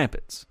themselves the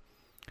Clampetts.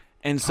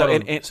 And so,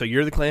 so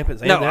you're the Clampetts?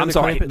 And no, I'm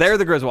sorry. Clampetts? They're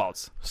the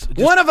Griswolds.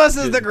 One of us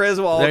is the There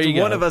Griswolds. you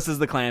go. One of us is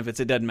the Clampetts.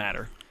 It doesn't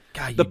matter.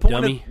 God, you The point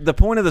dummy. the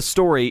point of the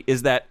story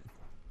is that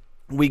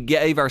we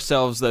gave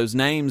ourselves those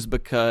names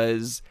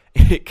because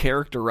it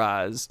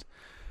characterized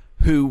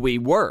who we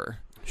were.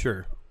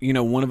 Sure. You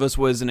know, one of us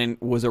was a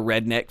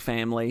redneck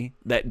family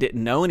that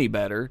didn't know any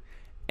better,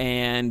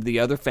 and the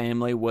other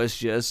family was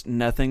just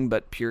nothing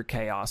but pure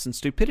chaos and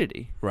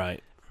stupidity.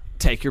 Right.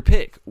 Take your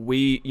pick.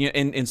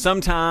 And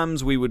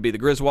sometimes we would be the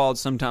Griswolds,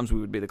 sometimes we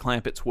would be the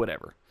Clampetts,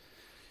 whatever.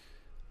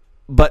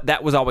 But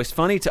that was always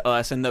funny to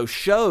us, and those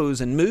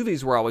shows and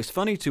movies were always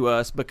funny to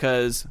us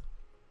because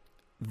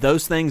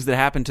those things that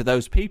happened to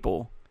those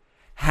people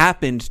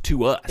happened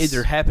to us.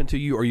 Either happened to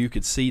you or you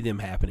could see them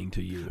happening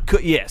to you.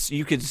 Yes,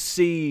 you could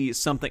see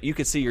something. You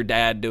could see your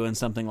dad doing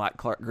something like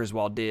Clark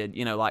Griswold did.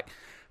 You know, like,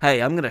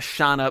 hey, I'm going to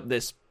shine up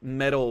this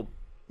metal,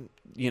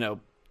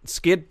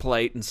 skid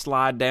plate and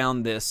slide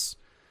down this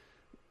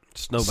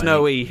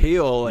snowy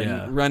hill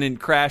and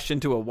crash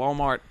into a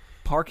Walmart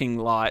parking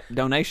lot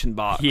donation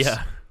box.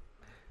 Yeah.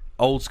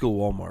 Old school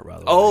Walmart, by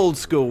the way. Old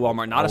school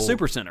Walmart, not a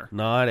supercenter.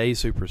 Not a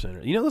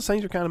supercenter. You know, those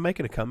things are kind of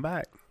making a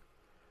comeback.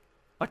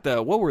 Like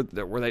what were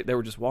they? They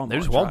were just Walmart. They're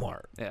just Walmart.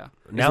 Right? Yeah.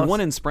 Now is the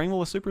one in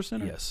Springville a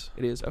supercenter? Yes.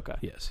 It is? Okay.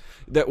 Yes.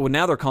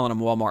 Now they're calling them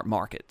Walmart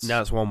markets. Now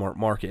it's Walmart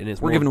Market. And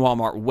we're giving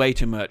Walmart way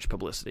too much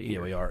publicity here.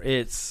 Yeah, we are.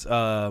 It's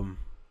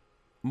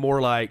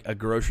more like a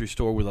grocery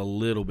store with a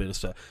little bit of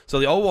stuff. So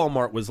the old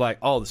Walmart was like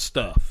all the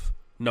stuff,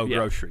 no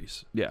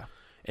groceries. Yeah.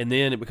 And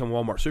then it became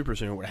Walmart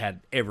Supercenter where it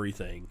had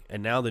everything.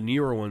 And now the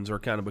newer ones are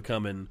kind of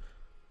becoming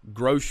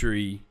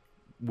grocery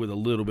with a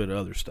little bit of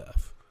other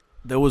stuff.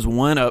 There was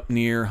one up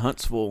near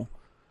Huntsville,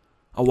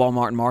 a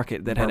Walmart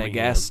market that had a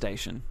gas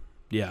station.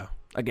 Yeah.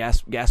 A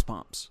gas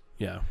pumps.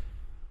 Yeah.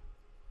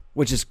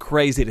 Which is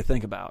crazy to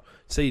think about.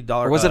 See,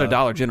 or was it a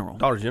Dollar General?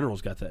 Dollar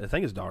General's got that. I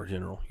think it's Dollar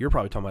General. You're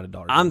probably talking about a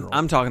Dollar General.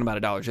 I'm talking about a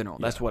Dollar General.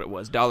 That's what it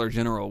was. Dollar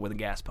General with a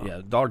gas pump.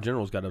 Yeah, Dollar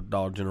General's got a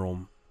Dollar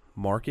General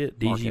Market,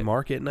 DG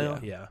Market now.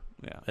 Yeah.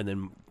 And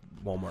then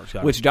Walmart's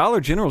got Which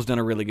Dollar General's done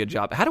a really good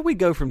job. How do we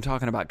go from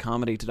talking about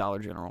comedy to Dollar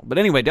General? But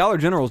anyway, Dollar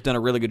General's done a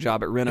really good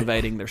job at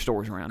renovating their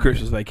stores around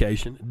Christmas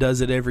Vacation.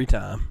 Does it every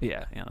time.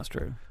 Yeah, that's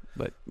true.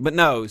 But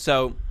no,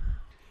 so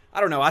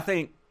I don't know. I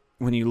think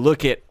when you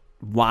look at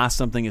why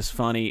something is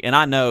funny, and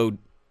I know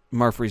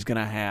Murphy's going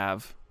to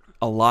have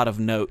a lot of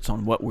notes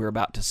on what we're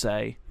about to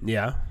say.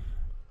 Yeah.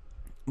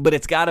 But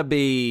it's got to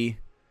be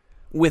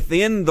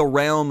within the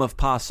realm of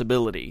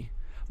possibility,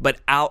 but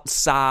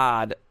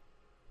outside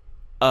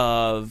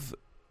of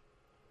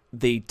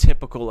the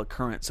typical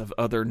occurrence of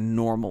other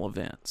normal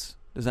events.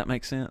 Does that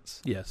make sense?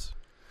 Yes.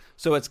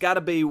 So it's got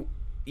to be,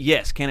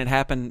 yes, can it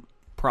happen?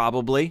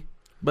 Probably.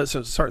 But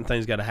so certain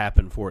things got to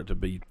happen for it to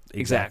be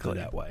exactly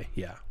that way.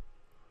 Yeah.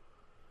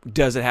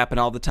 Does it happen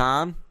all the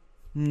time?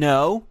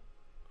 No.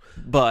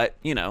 But,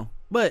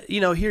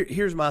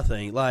 here's my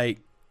thing. Like,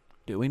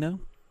 do we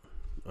know?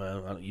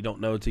 Well, you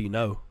don't know until you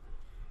know.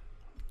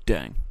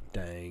 Dang.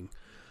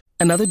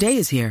 Another day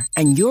is here,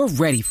 and you're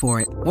ready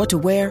for it. What to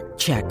wear?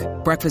 Check.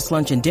 Breakfast,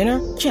 lunch, and dinner?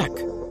 Check.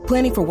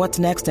 Planning for what's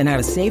next and how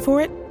to save for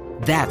it?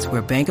 That's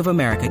where Bank of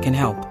America can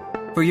help.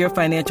 For your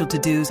financial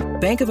to-dos,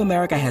 Bank of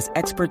America has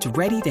experts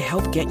ready to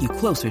help get you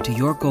closer to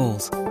your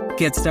goals.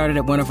 Get started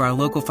at one of our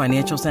local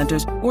financial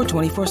centers or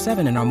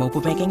 24/7 in our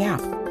mobile banking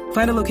app.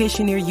 Find a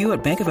location near you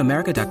at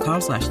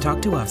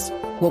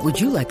bankofamerica.com/talktous. What would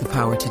you like the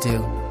power to do?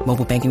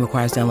 Mobile banking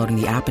requires downloading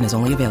the app and is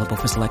only available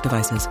for select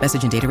devices.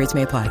 Message and data rates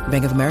may apply.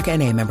 Bank of America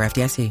N.A., member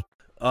FDIC.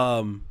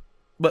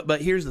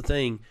 But here's the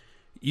thing.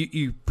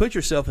 You put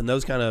yourself in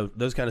those kind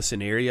of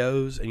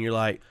scenarios, and you're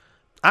like,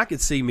 I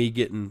could see me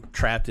getting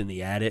trapped in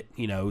the attic.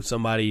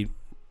 Somebody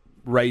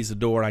raise the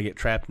door, and I get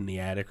trapped in the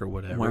attic or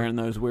whatever. Wearing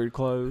those weird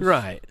clothes.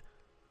 Right.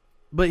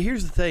 But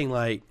here's the thing,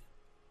 like,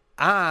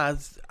 I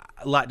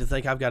like to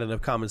think I've got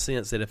enough common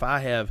sense that if I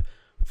have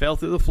fell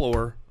through the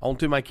floor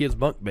onto my kid's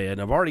bunk bed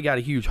and I've already got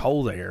a huge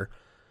hole there,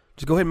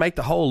 just go ahead and make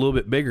the hole a little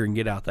bit bigger and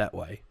get out that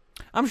way.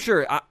 I'm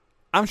sure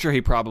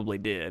he probably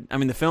did. I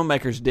mean, the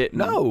filmmakers didn't.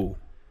 No.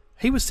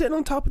 He was sitting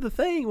on top of the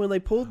thing when they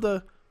pulled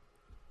the...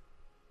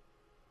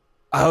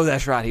 Oh,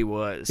 that's right, he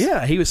was.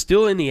 Yeah, he was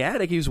still in the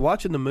attic. He was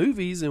watching the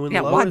movies. And when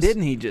why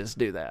didn't he just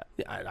do that?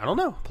 I don't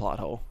know. Plot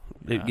hole.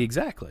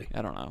 Exactly.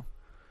 I don't know.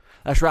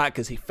 That's right,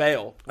 because he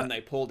fell when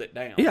they pulled it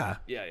down. Yeah.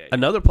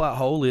 Another plot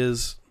hole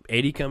is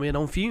Eddie come in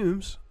on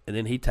fumes, and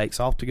then he takes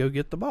off to go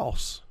get the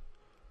boss.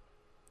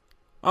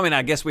 I mean,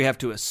 I guess we have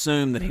to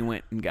assume that he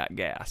went and got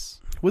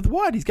gas. With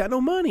what? He's got no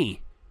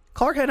money.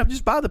 Clark had to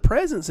just buy the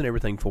presents and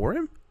everything for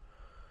him.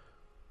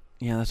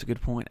 Yeah, that's a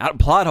good point.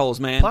 Plot holes,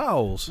 man. Plot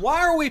holes.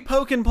 Why are we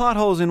poking plot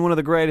holes in one of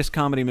the greatest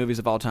comedy movies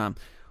of all time?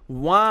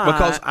 Why?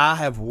 Because I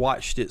have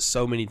watched it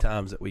so many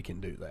times that we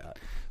can do that.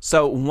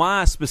 So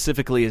why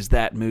specifically is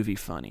that movie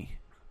funny?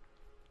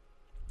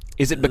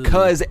 Is it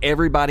because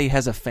everybody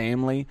has a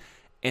family,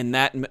 and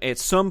that at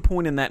some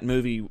point in that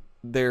movie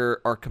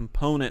there are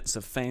components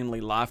of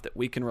family life that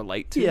we can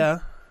relate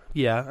to?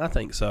 Yeah, I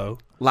think so.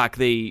 Like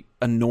the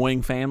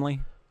annoying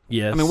family?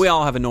 Yes. I mean, we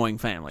all have annoying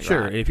family,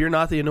 sure. right? If you're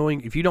not the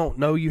annoying, if you don't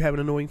know you have an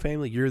annoying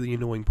family, you're the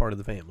annoying part of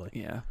the family.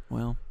 Yeah,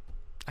 well,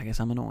 I guess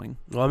I'm annoying.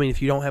 Well, I mean,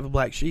 if you don't have a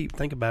black sheep,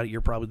 think about it,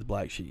 you're probably the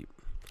black sheep.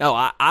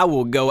 Oh, I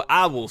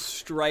will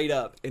straight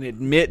up and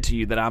admit to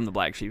you that I'm the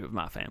black sheep of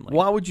my family.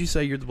 Why would you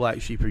say you're the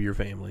black sheep of your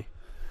family?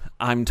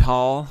 I'm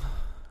tall,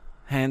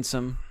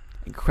 handsome,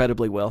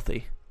 incredibly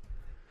wealthy.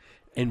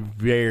 And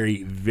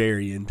very,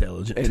 very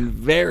intelligent. And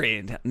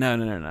very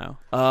no.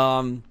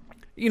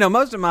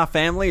 Most of my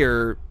family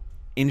are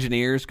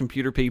engineers,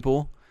 computer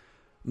people,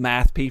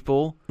 math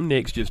people.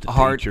 Nick's just a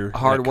teacher,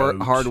 hard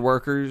coach.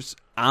 workers.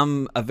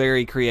 I'm a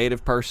very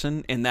creative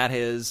person, and that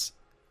has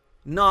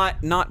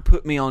not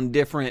put me on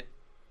different.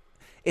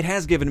 It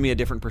has given me a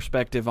different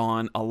perspective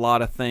on a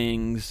lot of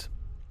things.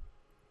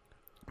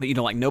 But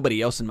like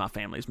nobody else in my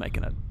family is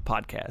making a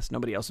podcast.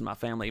 Nobody else in my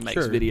family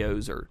makes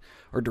videos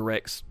or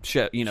directs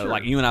show.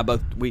 Like you and I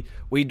both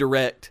we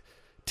direct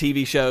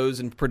TV shows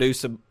and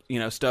produce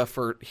stuff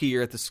for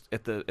here at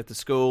the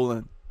school,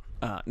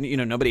 and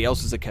nobody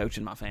else is a coach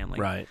in my family.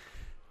 Right.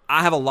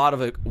 I have a lot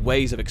of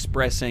ways of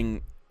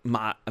expressing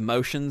my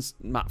emotions.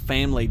 My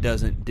family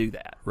doesn't do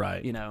that.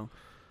 Right.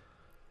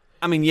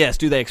 I mean, yes,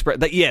 do they express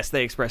that? Yes,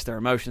 they express their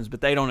emotions, but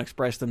they don't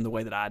express them the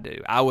way that I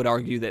do. I would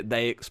argue that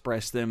they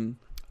express them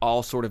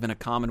all sort of in a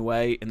common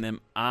way, and then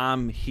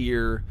I'm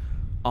here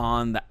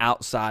on the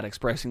outside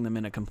expressing them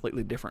in a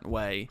completely different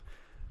way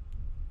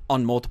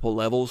on multiple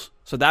levels.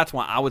 So that's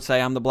why I would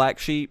say I'm the black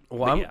sheep.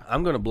 Well,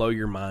 I'm going to blow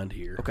your mind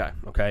here.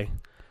 Okay.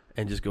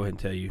 And just go ahead and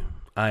tell you,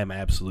 I am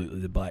absolutely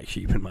the black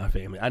sheep in my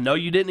family. I know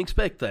you didn't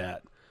expect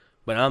that,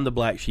 but I'm the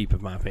black sheep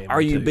of my family. Are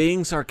you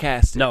being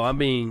sarcastic? No, I'm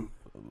being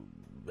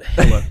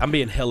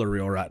hella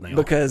real right now.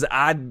 Because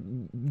I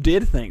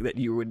did think that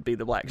you would be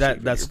the black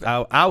sheep.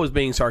 I was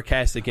being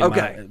sarcastic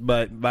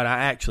but I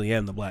actually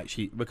am the black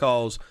sheep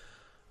because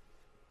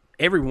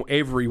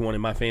everyone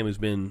in my family has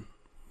been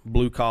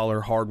blue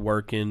collar, hard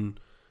working,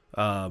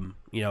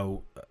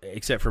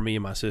 except for me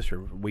and my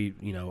sister.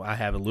 I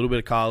have a little bit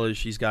of college.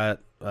 She's got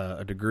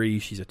a degree.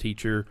 She's a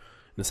teacher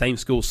in the same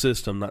school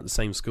system, not the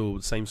same school,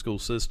 but the same school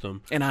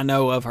system. And I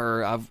know of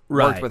her. I've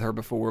worked with her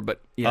before, but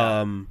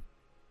yeah.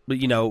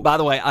 But by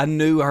the way, I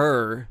knew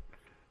her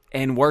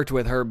and worked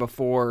with her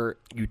before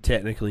you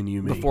technically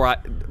knew me.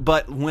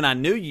 But when I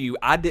knew you,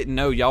 I didn't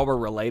know y'all were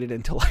related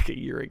until like a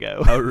year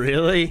ago. Oh,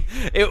 really?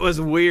 It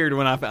was weird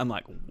when I'm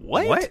like,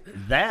 what? What?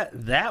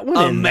 That one?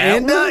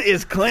 Amanda that one?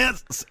 is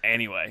Clint's.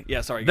 Anyway,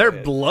 yeah, sorry. They're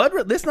blood.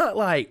 That's not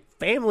like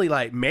family,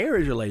 like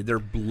marriage related. They're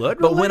blood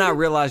related. But when I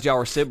realized y'all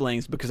were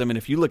siblings, because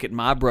if you look at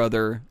my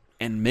brother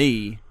and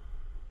me,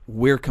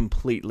 we're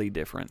completely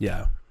different.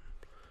 Yeah.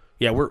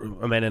 Yeah,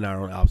 Amanda and I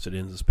are on opposite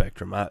ends of the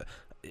spectrum.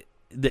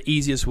 The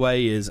easiest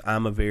way is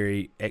I'm a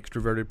very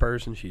extroverted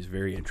person. She's a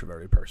very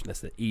introverted person.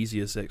 That's the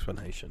easiest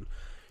explanation.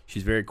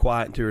 She's very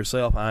quiet and to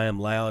herself. I am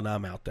loud and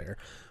I'm out there.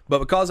 But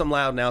because I'm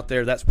loud and out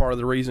there, that's part of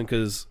the reason,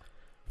 because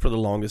for the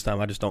longest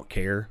time I just don't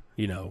care.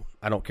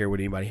 I don't care what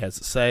anybody has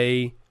to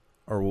say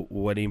or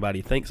what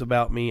anybody thinks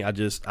about me. I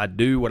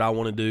do what I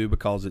want to do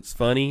because it's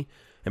funny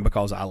and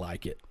because I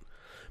like it.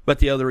 But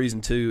the other reason,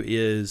 too,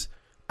 is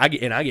I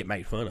get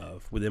made fun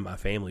of within my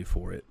family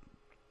for it,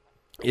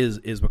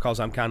 is because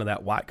I'm kind of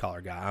that white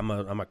collar guy. I'm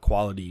a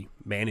quality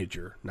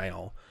manager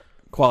now,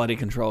 quality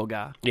control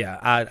guy. Yeah,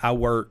 I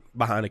work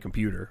behind a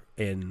computer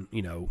and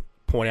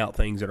point out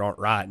things that aren't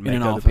right and make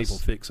other people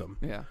fix them.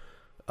 Yeah.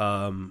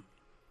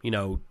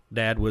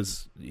 Dad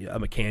was a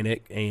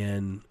mechanic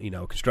and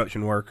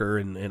construction worker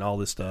and all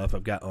this stuff.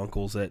 I've got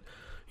uncles that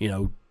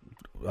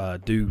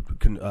do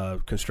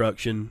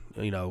construction,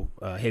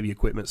 heavy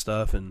equipment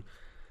stuff, and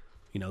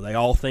they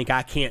all think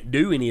I can't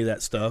do any of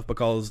that stuff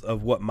because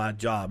of what my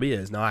job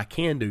is. Now, I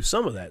can do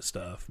some of that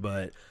stuff,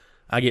 but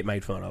I get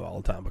made fun of all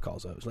the time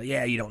because of it. It's like,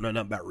 yeah, you don't know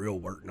nothing about real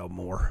work no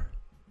more.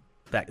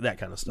 That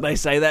kind of stuff. They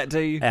say that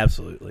to you?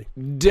 Absolutely.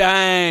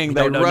 Dang,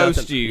 they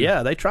roast you.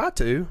 Yeah, they try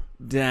to.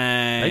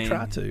 Dang. They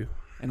try to.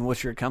 And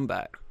what's your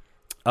comeback?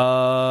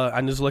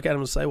 I just look at them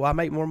and say, well, I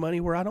make more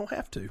money where I don't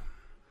have to.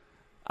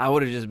 I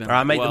would have just been. Or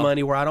I make the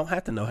money where I don't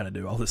have to know how to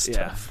do all this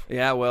stuff.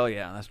 Yeah, well,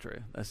 yeah, that's true.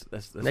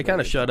 That's they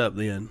kind of shut up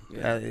then.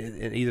 Yeah.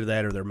 Either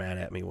that or they're mad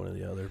at me, one or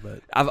the other.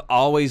 But I've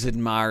always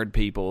admired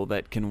people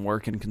that can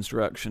work in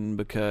construction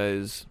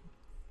because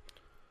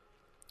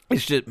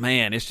it's just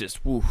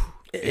woof.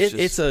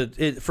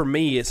 For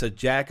me, it's a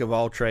jack of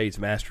all trades,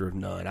 master of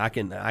none. I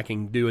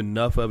can do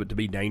enough of it to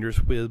be dangerous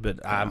with,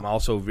 but I'm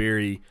also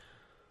very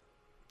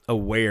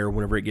aware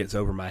whenever it gets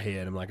over my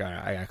head. I'm like, all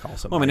right, I gotta call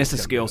somebody. Well, I mean, it's a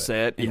skill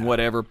set in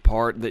whatever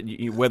part that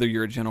whether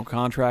you're a general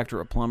contractor,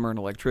 a plumber, an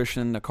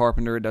electrician, a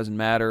carpenter, it doesn't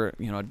matter.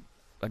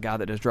 A guy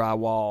that does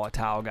drywall, a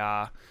tile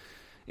guy.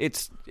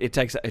 it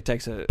takes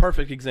a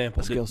perfect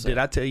example. skill set. Did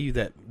I tell you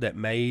that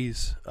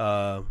Maze,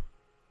 not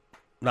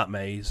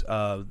Maze?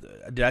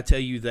 Did I tell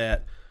you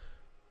that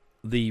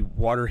the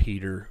water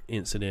heater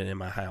incident in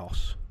my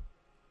house?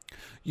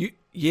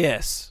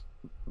 Yes,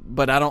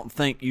 but I don't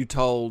think you've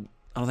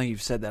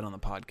said that on the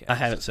podcast. I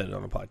haven't said it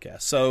on the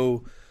podcast.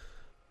 So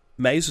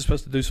Maze was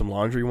supposed to do some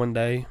laundry one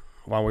day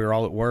while we were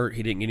all at work.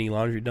 He didn't get any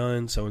laundry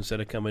done, so instead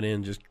of coming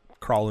in just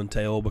crawling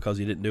tail because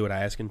he didn't do what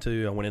I asked him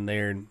to, I went in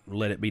there and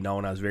let it be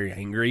known I was very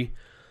angry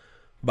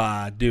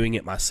by doing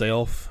it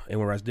myself. And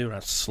what I was doing, I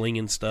was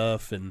slinging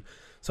stuff, and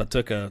so I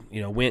took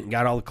went and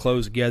got all the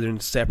clothes together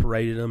and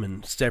separated them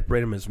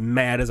as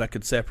mad as I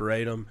could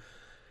separate them.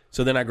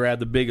 So then I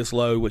grabbed the biggest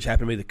load, which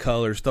happened to be the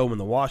colors, throw them in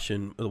the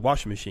washing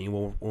machine.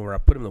 Well, when I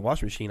put them in the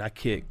washing machine, I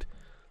kicked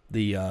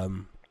the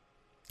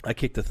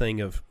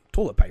thing of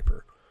toilet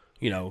paper,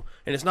 and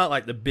it's not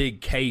like the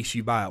big case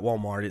you buy at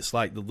Walmart. It's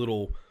like the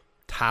little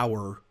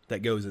tower that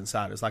goes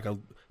inside. It's like a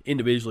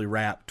individually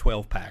wrapped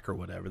 12-pack or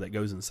whatever that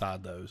goes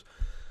inside those.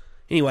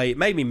 Anyway, it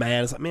made me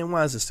mad. It's like, man,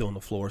 why is this still on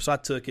the floor? So I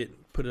took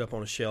it, put it up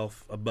on a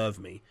shelf above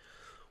me.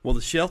 Well,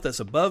 the shelf that's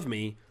above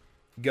me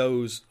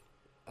goes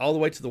all the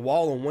way to the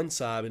wall on one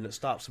side, and it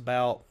stops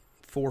about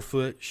 4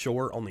 foot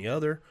short on the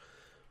other,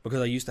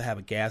 because I used to have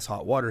a gas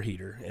hot water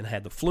heater and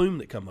had the flume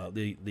that come up,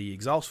 the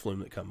exhaust flume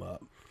that come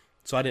up.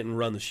 So I didn't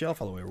run the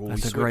shelf all the way. Well,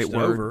 that's we a great switched it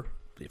word. over,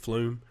 the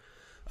flume.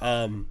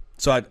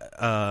 So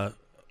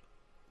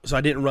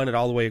I didn't run it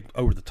all the way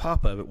over the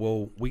top of it.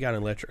 Well, we got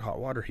an electric hot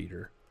water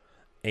heater,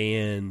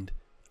 and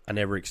I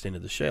never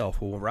extended the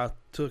shelf. Well, when I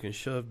took and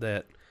shoved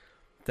that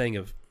thing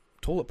of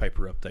toilet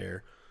paper up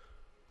there,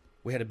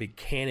 we had a big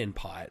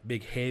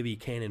heavy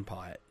cannon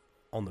pot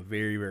on the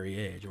very, very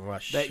edge. And when I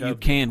that you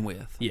can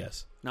with.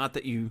 Yes. Not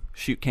that you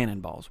shoot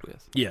cannonballs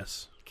with.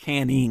 Yes.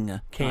 Canning.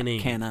 Not Canning.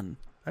 cannon.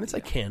 I didn't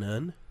say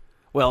cannon.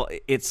 Well,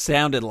 it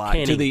sounded like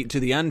Canning. to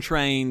the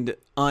untrained,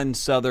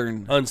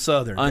 unsouthern.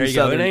 Unsouthern. There you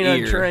go. It ain't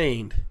ear.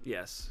 untrained.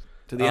 Yes.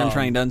 To the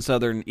untrained,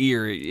 unsouthern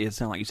ear, it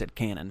sounded like you said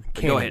cannon.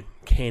 But go ahead.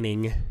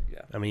 Canning.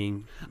 Yeah. I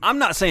mean, I'm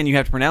not saying you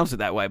have to pronounce it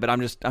that way, but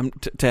I'm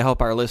to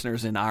help our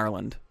listeners in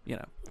Ireland,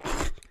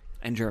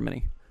 and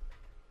Germany,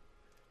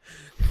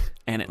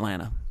 and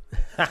Atlanta.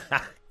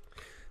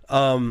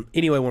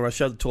 Anyway, when I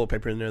shoved the toilet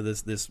paper in there,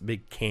 this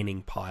big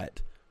canning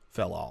pot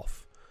fell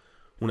off.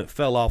 When it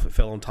fell off, it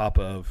fell on top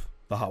of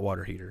the hot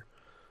water heater.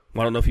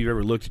 Well, I don't know if you've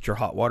ever looked at your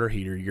hot water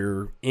heater.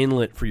 Your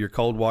inlet for your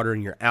cold water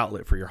and your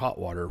outlet for your hot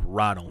water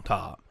right on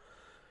top.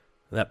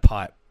 That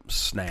pipe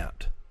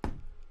snapped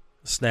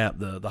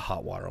the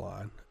hot water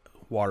line.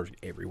 Water's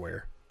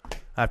everywhere.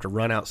 I have to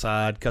run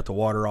outside, cut the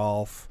water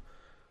off.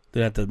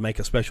 Then I have to make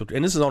a special.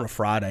 And this is on a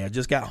Friday. I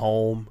just got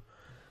home.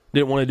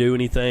 Didn't want to do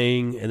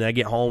anything. And then I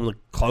get home, the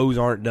clothes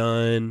aren't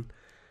done.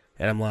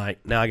 And I'm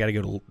like, now I got to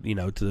go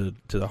to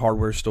the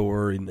hardware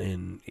store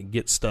and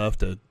get stuff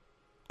to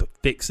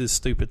fix this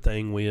stupid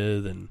thing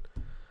with. And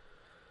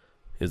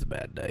it was a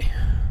bad day.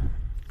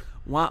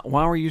 Why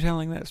were you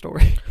telling that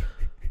story?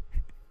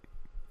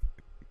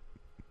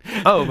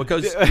 Oh,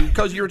 because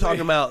you were talking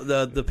about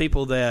the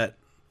people that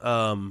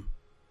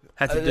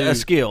had to do a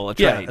skill, a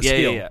trade. a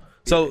skill. Yeah.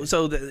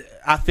 So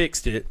I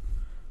fixed it,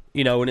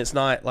 and it's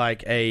not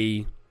like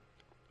it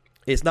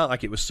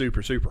was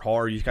super, super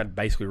hard. You just got to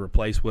basically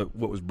replace what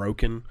was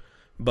broken.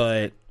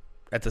 But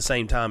at the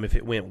same time, if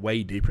it went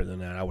way deeper than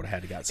that, I would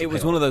have had to got some It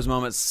was help. one of those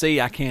moments,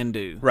 see, I can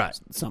do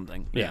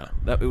something. Yeah.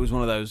 It was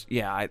one of those,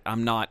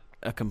 I'm not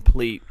a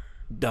complete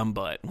dumb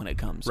butt when it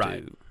comes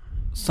to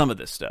some of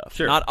this stuff.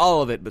 Sure. Not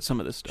all of it, but some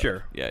of this stuff.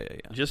 Sure. Yeah.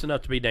 Just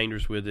enough to be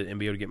dangerous with it and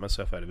be able to get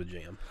myself out of a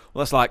jam.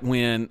 Well, that's like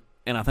when,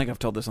 and I think I've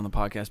told this on the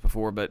podcast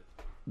before, but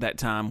that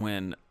time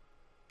when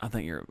I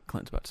think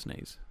Clint's about to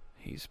sneeze.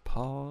 He's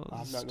paused.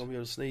 I'm not going to be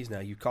able to sneeze now.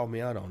 You called me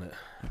out on it.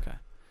 Okay.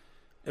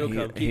 It'll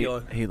come. Keep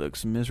going. He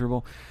looks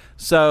miserable.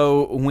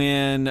 So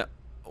when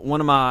one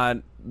of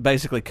my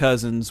basically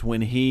cousins,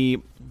 when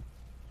he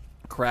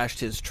crashed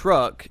his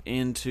truck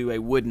into a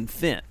wooden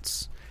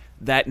fence,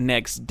 that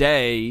next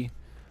day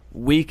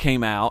we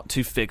came out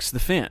to fix the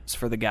fence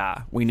for the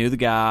guy. We knew the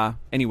guy.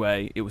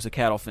 Anyway, it was a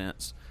cattle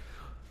fence.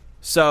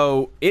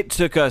 So it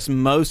took us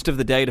most of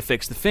the day to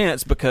fix the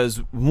fence because,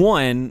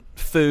 one,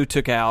 Fu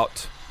took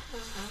out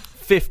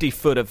 50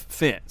 foot of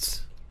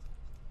fence.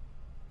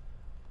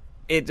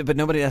 But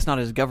nobody, that's not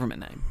his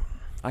government name.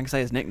 I can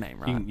say his nickname,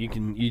 right?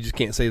 You just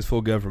can't say his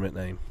full government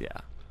name. Yeah.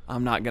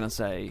 I'm not going to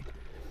say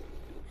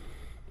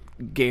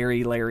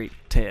Gary, Larry,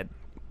 Ted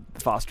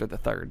Foster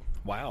III.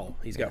 Wow.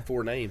 He's got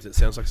 4 names. It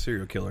sounds like a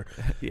serial killer.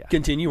 Yeah.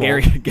 Continue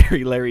on.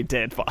 Gary, Larry,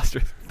 Ted Foster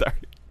III.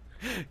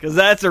 Because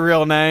that's a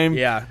real name.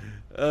 Yeah.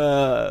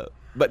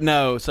 But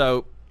no,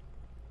 so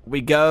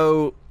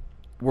we're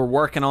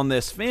working on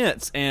this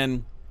fence,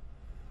 and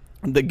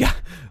the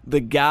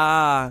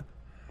guy,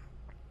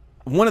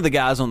 one of the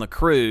guys on the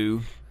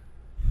crew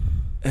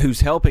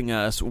who's helping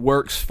us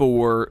works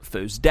for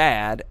Fu's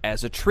dad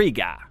as a tree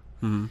guy.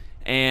 Mm-hmm.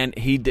 And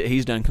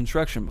he's done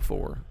construction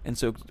before. And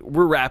so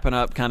we're wrapping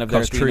up kind of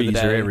there at the end of the day.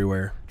 Trees are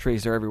everywhere.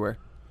 Trees are everywhere.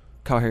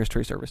 Call Harris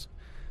Tree Service.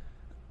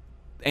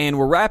 And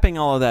we're wrapping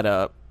all of that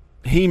up.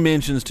 he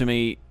mentions to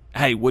me,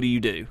 "Hey, what do you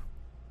do?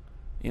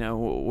 You know,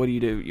 what do you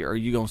do? Are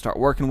you going to start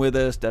working with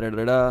us?" Da da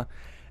da da.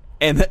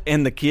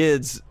 And the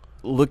kids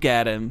look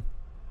at him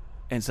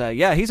and say,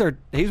 "Yeah, he's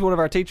one of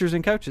our teachers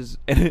and coaches."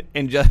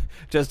 And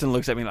Justin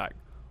looks at me like,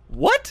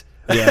 "What?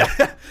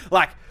 Yeah,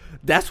 like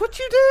that's what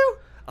you do?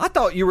 I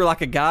thought you were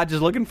like a guy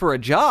just looking for a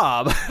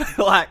job."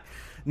 Like,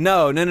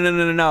 no.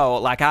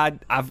 Like I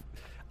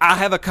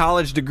have a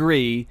college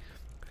degree.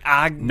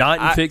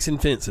 not in fixing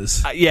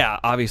fences. Yeah,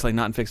 obviously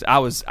not in fixing. I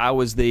was low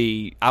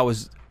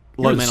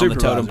You're man the on the totem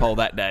supervisor. pole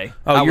that day.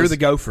 Oh, you're the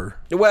gopher.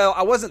 Well,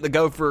 I wasn't the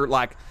gopher.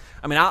 Like,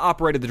 I mean, I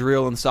operated the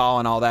drill and saw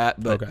and all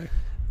that, but Okay.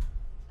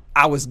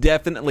 I was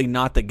definitely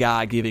not the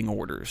guy giving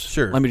orders.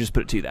 Sure. Let me just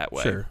put it to you that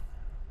way. Sure.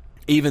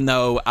 Even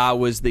though I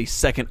was the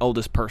second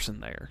oldest person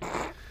there.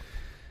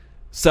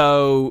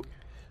 So,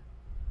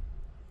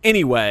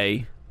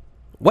 anyway,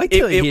 Wait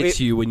till it, It- hits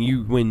you when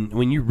you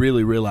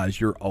really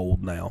realize you're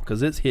old now,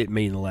 because it's hit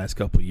me in the last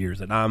couple of years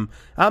that I'm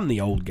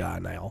the old guy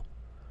now.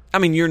 I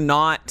mean, you're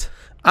not,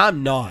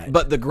 I'm not.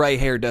 but the gray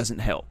hair doesn't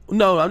help.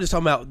 No, I'm just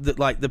talking about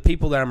the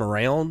people that I'm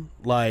around.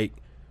 Like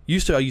I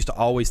used to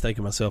always think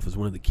of myself as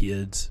one of the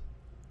kids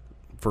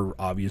for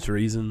obvious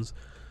reasons.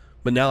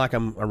 But now, like,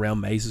 I'm around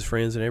Maze's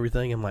friends and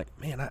everything, I'm like,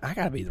 man, I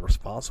got to be the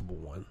responsible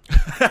one.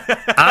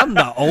 I'm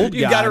the old guy.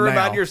 You got to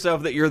remind now.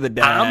 yourself that you're the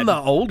dad. I'm the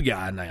old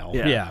guy now.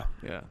 Yeah.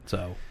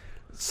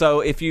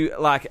 So if you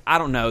like, I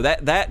don't know,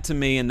 that to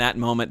me in that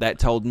moment, that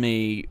told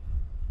me,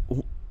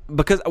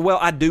 because, well,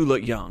 I do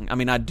look young. I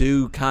mean, I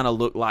do kind of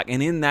look like,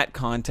 and in that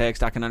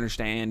context, I can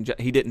understand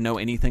he didn't know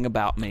anything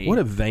about me. What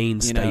a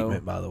vain you know.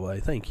 statement, by the way.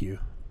 Thank you.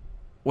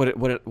 What?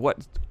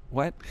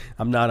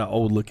 I'm not an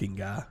old-looking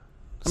guy.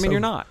 I mean,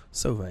 you're not.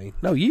 So vain.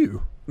 No,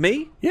 you.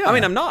 Me? Yeah. I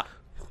mean, I'm not.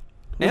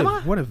 Am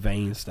I? What a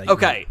vain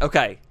statement.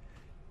 Okay.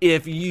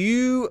 If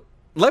you,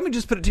 let me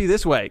just put it to you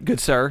this way, good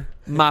sir.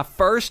 My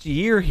first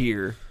year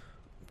here,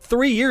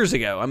 3 years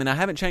ago. I mean, I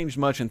haven't changed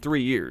much in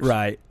 3 years.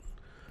 Right.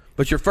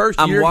 But your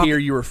first I'm year walk- here,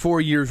 you were 4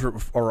 years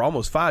or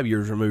almost 5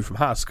 years removed from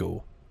high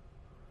school.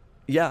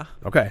 Yeah.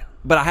 Okay.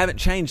 But I haven't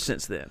changed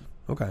since then.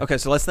 Okay. Okay,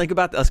 so let's think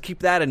about that. Let's keep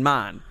that in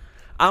mind.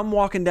 I'm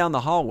walking down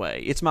the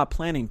hallway. It's my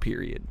planning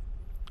period.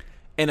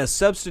 And a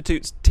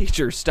substitute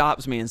teacher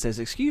stops me and says,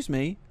 "Excuse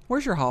me,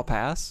 where's your hall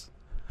pass?"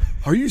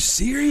 Are you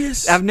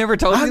serious? I've never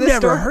told you I've this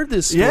never story. heard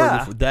this story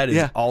before. That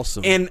is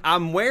awesome. And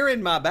I'm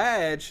wearing my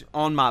badge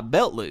on my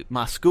belt loop,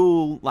 my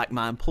school, like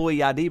my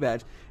employee ID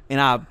badge.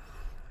 And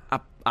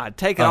I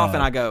take it off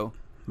and I go,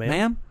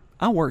 "Ma'am,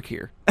 I work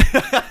here."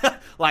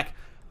 Like,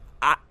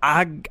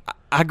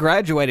 I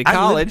graduated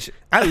college.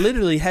 I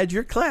literally had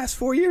your class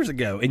 4 years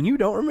ago, and you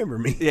don't remember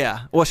me.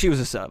 Yeah. Well, she was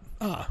a sub.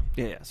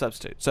 Yeah,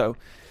 substitute. So,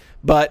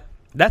 but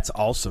That's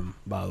awesome,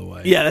 by the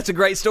way. yeah, that's a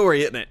great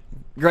story, isn't it?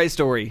 Great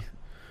story.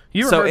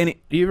 You ever, So heard,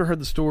 you ever heard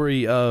the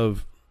story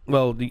of,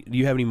 well, do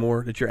you have any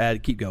more that you're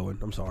at? Keep going.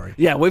 I'm sorry.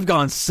 Yeah, we've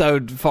gone so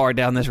far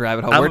down this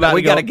rabbit hole. I'm about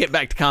We to got to go- get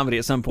back to comedy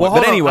at some Well,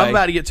 point. But anyway, I'm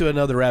about to get to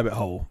another rabbit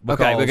hole.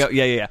 okay, we because- go.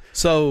 Yeah.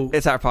 So,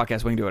 It's our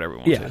podcast. We can do whatever we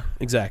want yeah, to.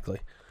 exactly.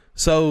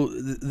 So,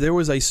 there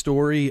was a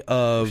story Should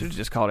of, have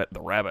just called it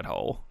the rabbit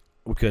hole.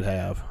 we could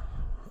have,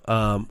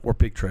 or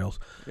pig trails.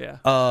 Yeah.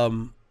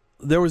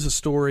 There was a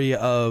story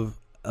of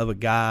a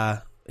guy.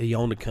 He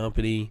owned a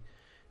company,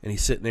 and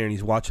he's sitting there and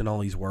he's watching all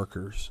these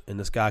workers. And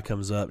this guy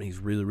comes up and he's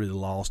really, really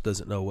lost,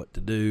 doesn't know what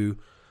to do.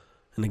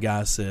 And the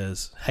guy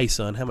says, "Hey,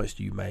 son, how much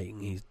do you make?"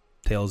 And he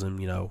tells him,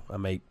 "I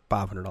make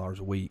 $500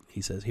 a week."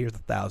 He says, "Here's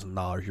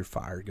 $1,000. You're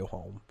fired. Go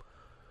home."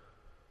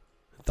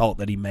 Thought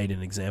that he made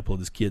an example of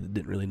this kid that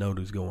didn't really know what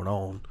was going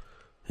on.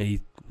 And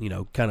he,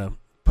 kind of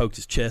poked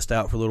his chest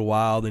out for a little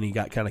while. Then he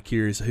got kind of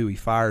curious who he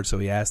fired, so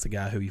he asked the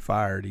guy who he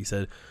fired. He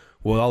said,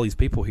 "Well, all these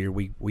people here,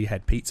 we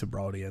had pizza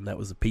brought in. That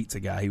was the pizza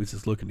guy. He was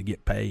just looking to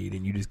get paid,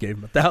 and you just gave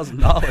him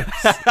 $1,000."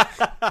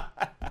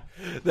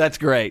 That's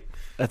great.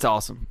 That's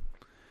awesome.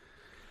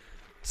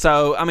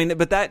 So, I mean,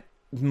 but that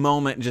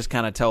moment just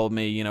kind of told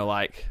me,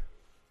 like,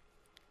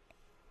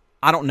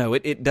 I don't know.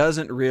 It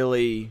doesn't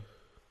really,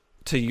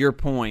 to your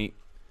point,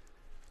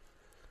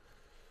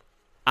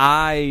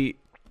 I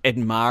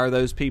admire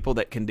those people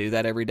that can do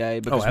that every day,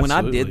 because when I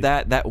absolutely.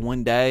 did that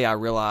one day, I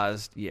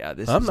realized,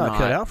 this I'm is not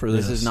cut out for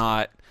this. This is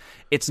not,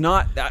 it's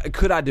not,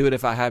 could I do it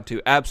if I have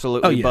to?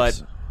 Absolutely. Oh,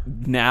 yes.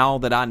 But now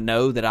that I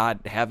know that I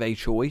have a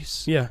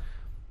choice, Yeah.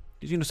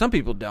 some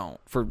people don't,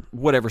 for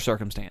whatever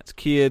circumstance.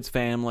 Kids,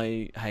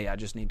 family, hey, I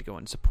just need to go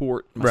and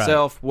support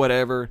myself,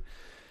 whatever.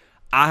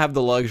 I have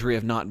the luxury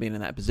of not being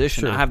in that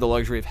position. Sure. I have the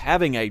luxury of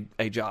having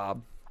a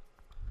job.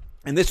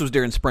 And this was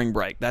during spring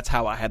break. That's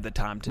how I had the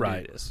time to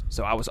Right. do this.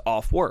 So I was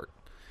off work.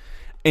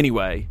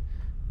 Anyway,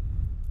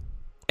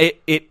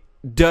 it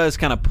does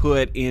kind of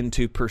put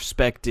into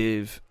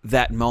perspective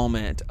that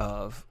moment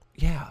of,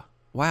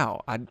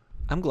 wow, I'm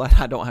glad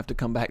I don't have to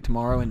come back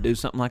tomorrow and do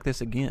something like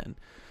this again.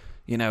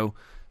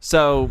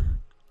 So,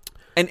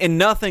 and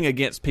nothing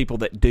against people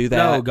that do that.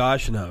 No,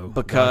 gosh, no.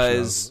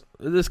 Because Gosh,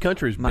 no. This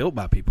country is built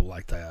by people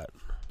like that.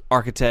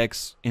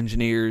 Architects,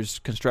 engineers,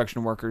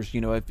 construction workers,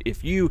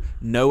 if you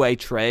know a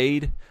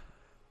trade,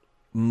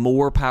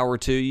 more power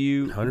to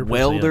you. 100%.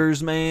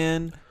 Welders,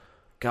 man.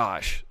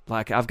 gosh,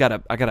 like I got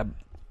a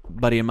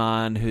buddy of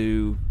mine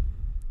who,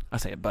 I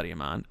say a buddy of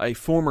mine, a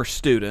former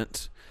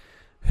student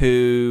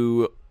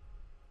who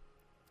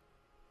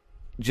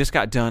just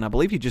got done. I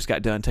believe he just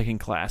got done taking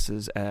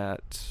classes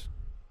at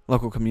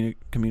local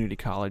community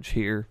college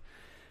here,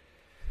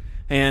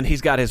 and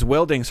he's got his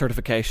welding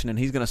certification, and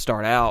he's going to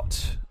start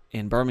out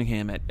in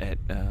Birmingham at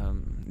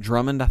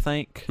Drummond, I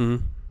think.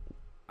 Mm-hmm.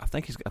 I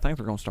think they're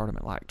going to start him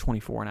at like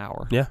 $24 an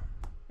hour. Yeah.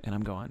 And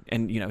I'm going,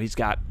 and he's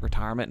got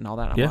retirement and all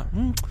that. I'm yeah.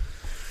 like,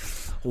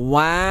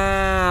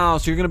 wow.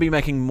 So you're going to be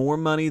making more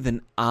money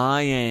than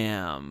I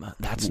am.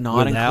 That's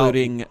not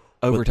including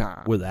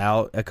overtime.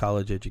 Without a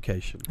college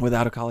education.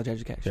 Without a college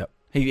education. Yep.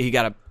 He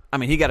got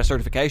a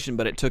certification,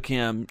 but it took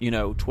him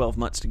 12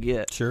 months to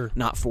get. Sure.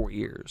 Not 4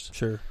 years.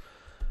 Sure.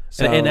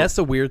 So, and that's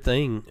the weird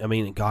thing. I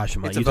mean, gosh,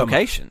 it's a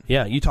vocation.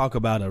 You talk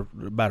about a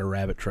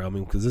rabbit trail. I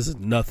mean, because this is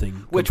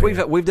nothing. Which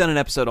we've done an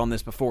episode on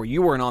this before.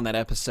 You weren't on that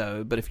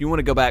episode, but if you want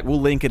to go back, we'll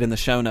link it in the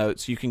show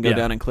notes. You can go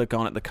down and click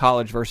on it. The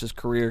college versus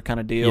career kind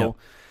of deal. Yep.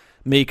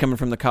 Me coming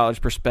from the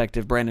college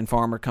perspective, Brandon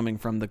Farmer coming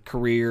from the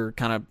career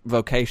kind of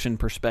vocation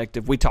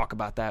perspective. We talk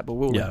about that, but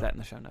we'll link that in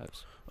the show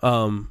notes.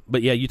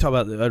 But yeah, you talk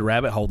about a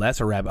rabbit hole. That's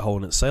a rabbit hole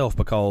in itself,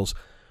 because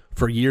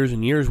for years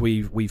and years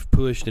we've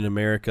pushed in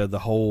America the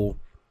whole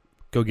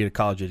go get a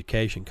college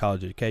education.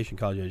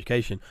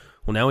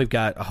 Well, now we've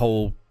got a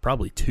whole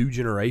probably 2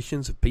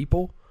 generations of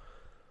people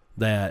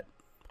that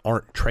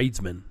aren't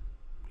tradesmen.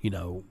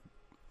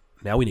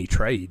 Now we need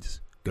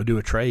trades. Go do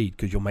a trade,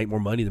 because you'll make more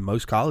money than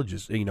most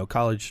colleges.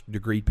 College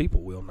degree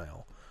people will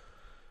now.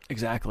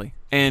 Exactly,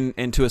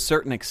 and to a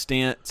certain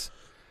extent,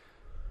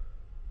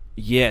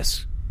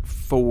 yes,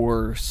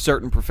 for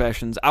certain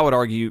professions, I would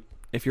argue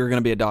if you're going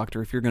to be a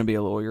doctor, if you're going to be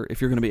a lawyer,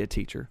 if you're going to be a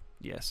teacher,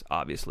 yes,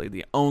 obviously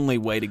the only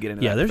way to get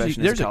into that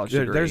profession is a college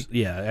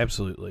degree.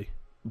 Absolutely.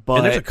 But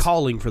and there's a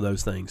calling for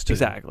those things too.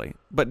 Exactly,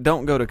 but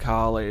don't go to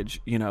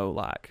college.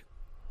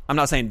 I'm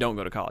not saying don't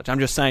go to college. I'm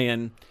just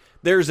saying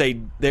there's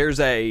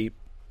a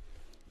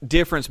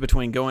difference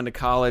between going to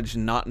college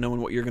and not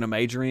knowing what you're going to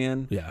major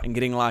in, and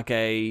getting like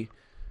a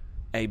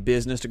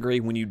business degree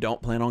when you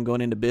don't plan on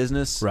going into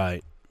business,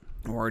 right?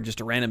 Or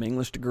just a random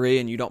English degree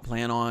and you don't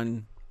plan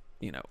on,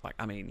 the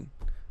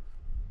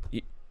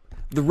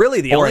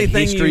only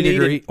thing you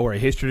need, or a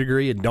history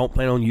degree and don't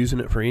plan on using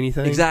it for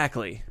anything.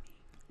 Exactly.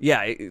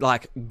 Yeah,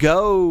 like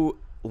go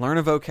learn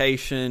a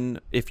vocation.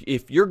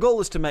 If your goal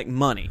is to make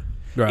money,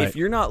 right. If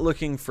you're not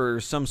looking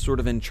for some sort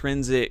of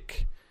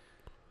intrinsic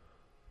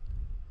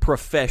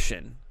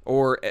profession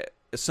or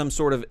some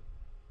sort of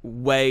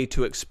way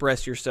to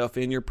express yourself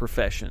in your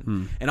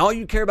profession, and all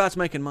you care about is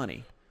making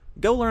money,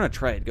 go learn a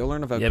trade. Go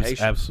learn a vocation.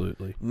 Yes,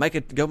 absolutely.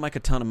 Go make a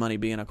ton of money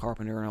being a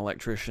carpenter, an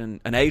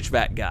electrician, an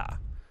HVAC guy.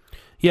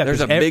 Yeah,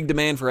 there's a big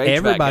demand for HVAC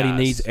Everybody guys.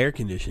 Needs air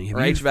conditioning. Or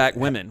HVAC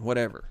women,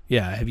 whatever.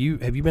 Yeah. Have you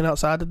been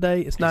outside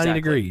today? It's 90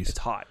 degrees. It's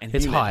hot and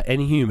it's humid. hot and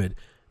humid.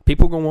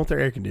 People are going to want their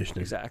air conditioning.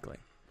 Exactly.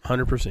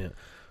 100%.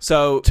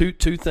 So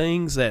two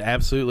things that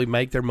absolutely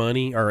make their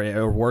money or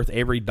are worth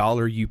every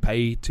dollar you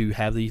pay to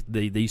have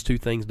these 2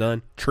 things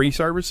done. Tree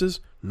services,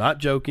 not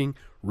joking.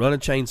 Run a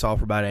chainsaw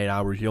for about 8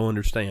 hours. You'll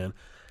understand.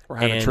 Or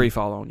have a tree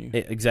fall on you.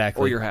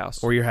 Exactly. Or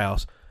your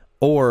house.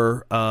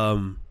 Or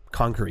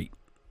concrete.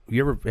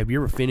 Have you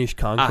ever finished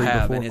concrete I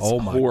have, before? And it's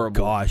horrible. My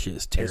gosh,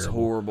 it's terrible. It's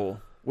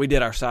horrible. We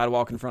did our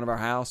sidewalk in front of our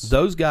house.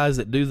 Those guys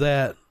that do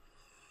that,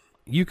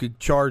 you could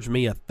charge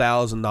me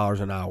 $1,000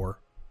 an hour,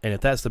 and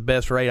if that's the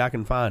best rate I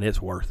can find, it's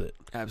worth it.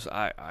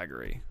 Absolutely, I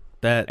agree.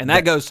 That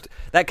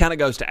kind of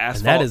goes to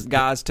asphalt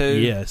guys too.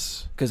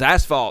 Yes, because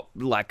asphalt,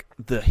 like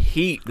the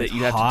heat that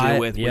you have to deal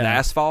with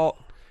asphalt,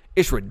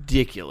 it's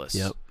ridiculous.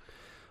 Yep.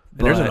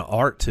 And there's an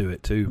art to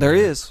it too. There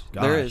is.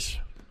 Gosh. There is.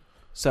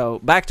 So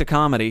back to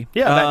comedy.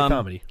 Yeah, back to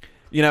comedy.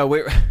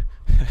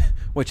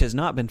 Which has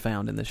not been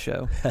found in this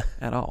show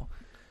at all.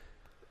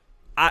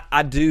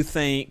 I do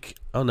think.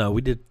 Oh no,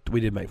 we did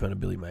make fun of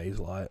Billy Mays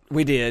a lot.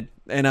 We did,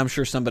 and I'm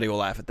sure somebody will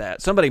laugh at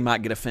that. Somebody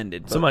might get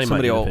offended. But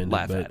somebody will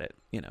laugh at it.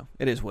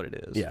 It is what it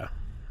is. Yeah.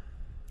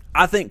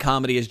 I think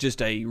comedy is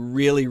just a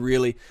really,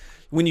 really.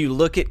 When you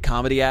look at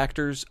comedy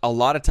actors, a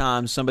lot of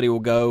times somebody will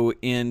go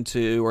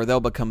into or they'll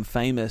become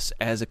famous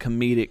as a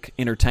comedic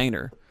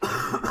entertainer,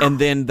 and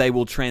then they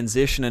will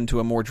transition into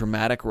a more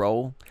dramatic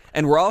role.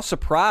 And we're all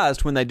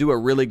surprised when they do a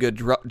really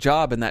good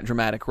job in that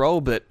dramatic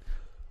role, but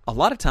a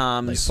lot of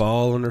times they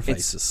fall on their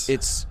faces.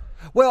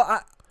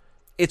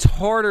 It's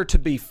harder to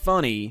be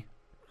funny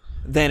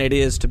than it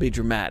is to be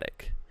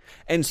dramatic.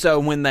 And so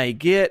when they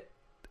get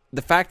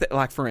the fact that,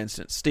 like for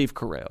instance, Steve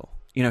Carell,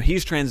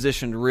 he's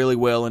transitioned really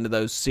well into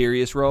those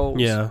serious roles.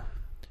 Yeah.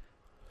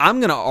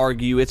 I'm going to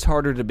argue it's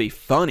harder to be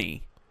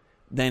funny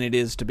than it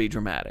is to be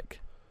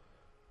dramatic.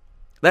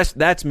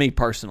 That's me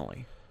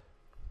personally.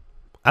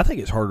 I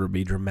think it's harder to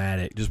be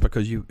dramatic just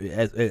because you,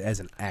 as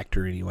an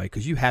actor anyway,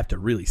 because you have to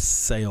really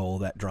sell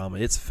that drama.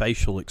 It's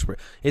facial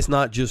expression. It's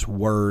not just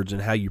words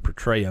and how you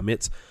portray them.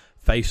 It's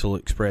facial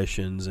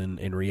expressions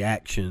and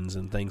reactions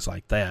and things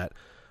like that.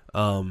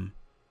 I'll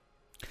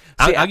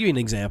give you an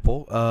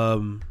example.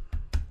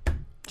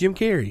 Jim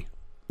Carrey.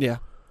 Yeah.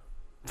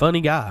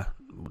 Funny guy.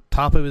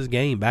 top of his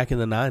game back in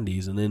the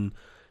 90s, and then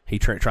he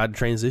tried to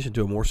transition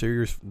to a more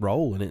serious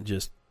role, and it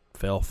just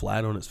fell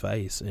flat on its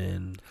face.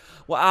 And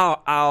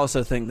well, I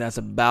also think that's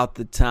about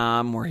the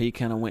time where he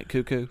kind of went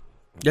cuckoo.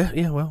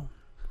 Yeah, well,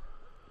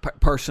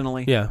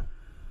 personally, yeah,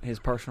 his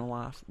personal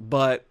life.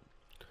 But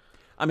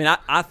I mean,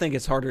 I think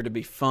it's harder to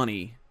be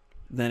funny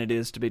than it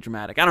is to be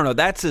dramatic. I don't know.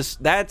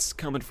 That's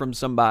coming from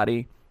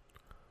somebody.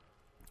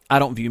 I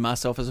don't view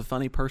myself as a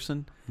funny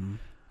person. Mm-hmm.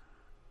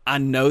 I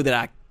know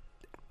that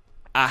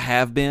I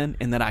have been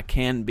and that I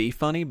can be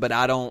funny, but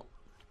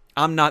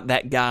I'm not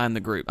that guy in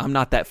the group. I'm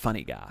not that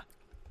funny guy.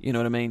 You know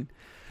what I mean?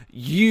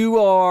 You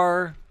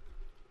are.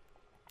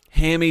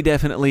 Hammy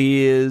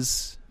definitely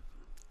is.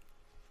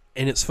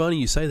 And it's funny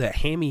you say that.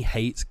 Hammy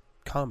hates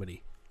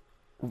comedy.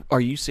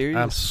 Are you serious?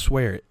 I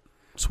swear it.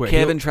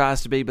 Kevin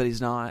tries to be, but he's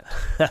not.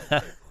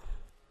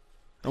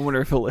 I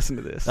wonder if he'll listen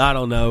to this. I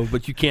don't know,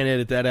 but you can't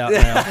edit that out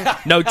now.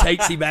 No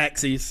takesy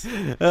backsies.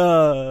 We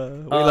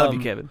love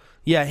you, Kevin.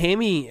 Yeah,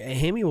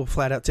 Hammy will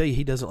flat out tell you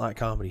he doesn't like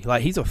comedy.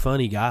 Like, he's a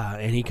funny guy,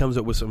 and he comes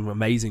up with some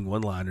amazing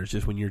one-liners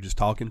just when you're just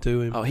talking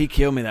to him. Oh, he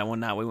killed me that one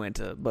night we went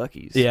to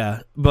Buc-ee's.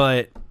 Yeah,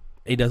 but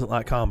he doesn't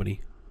like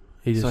comedy.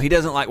 So he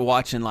doesn't like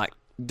watching like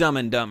Dumb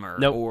and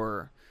Dumber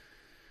or,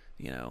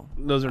 you know.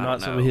 Those are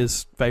not some of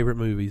his favorite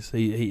movies.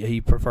 He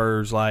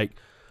prefers like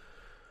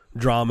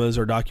dramas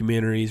or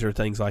documentaries or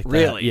things like that.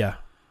 Really? Yeah.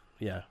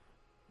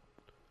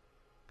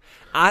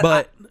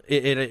 But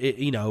it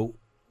you know,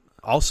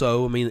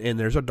 also, I mean, and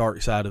there's a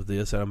dark side of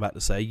this that I'm about to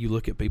say. You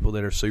look at people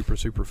that are super,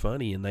 super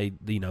funny, and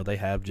they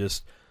have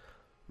just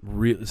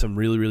some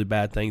really, really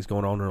bad things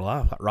going on in their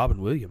life. Like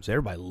Robin Williams.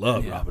 Everybody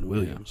loved Robin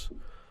Williams. Yeah.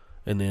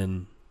 And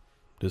then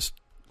just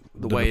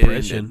the way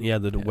depression.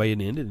 The way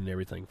it ended and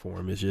everything for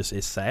him is just,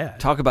 it's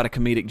sad. Talk about a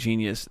comedic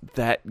genius.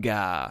 That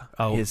guy.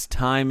 His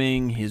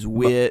timing, his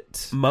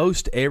wit.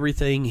 Most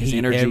everything he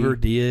energy. Ever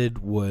did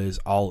was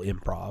all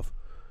improv.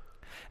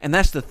 And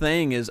that's the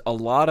thing is a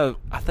lot of,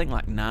 I think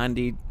like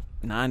 90,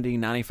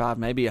 95,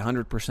 maybe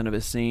 100% of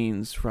his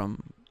scenes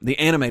from the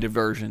animated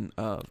version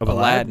of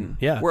Aladdin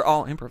were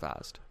all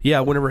improvised.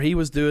 Yeah, whenever he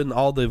was doing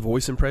all the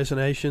voice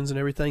impersonations and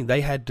everything,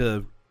 they had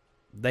to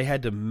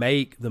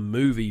make the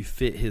movie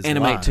fit his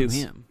animate lines. To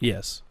him.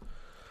 Yes.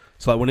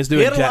 So like when it's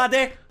doing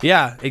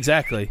yeah,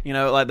 exactly. You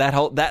know, like that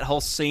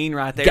whole scene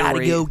right there.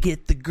 Gotta go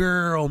get the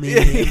girl,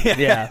 man.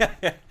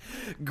 Yeah.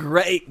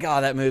 Great.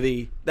 God, that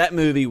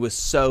movie was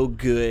so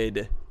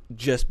good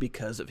just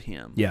because of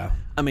him. Yeah.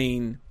 I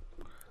mean,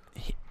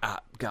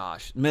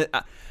 gosh.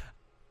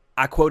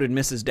 I quoted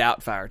Mrs.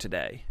 Doubtfire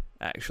today,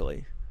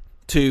 actually,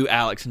 to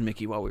Alex and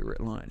Mickey while we were at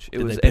lunch.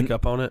 Did they pick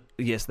up on it?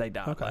 Yes, they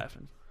died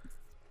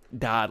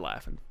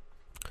laughing.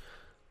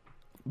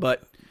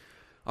 But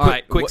all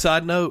right. Quick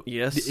side note.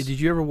 Yes. Did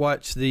you ever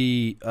watch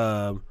the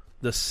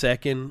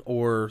second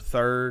or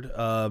third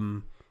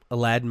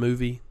Aladdin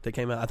movie that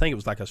came out? I think it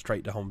was like a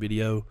straight to home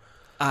video.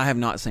 I have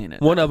not seen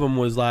it. One of them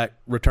was like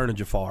Return of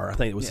Jafar. I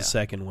think it was the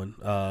second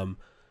one.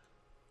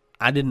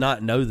 I did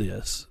not know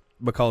this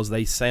because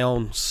they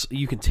sound.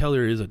 You can tell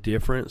there is a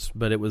difference,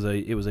 but it was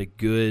a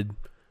good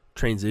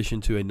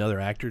transition to another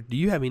actor. Do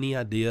you have any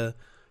idea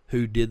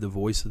who did the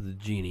voice of the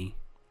genie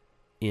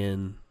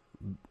in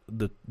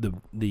the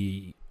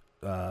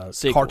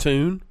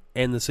cartoon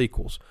and the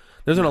sequels?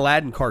 There's an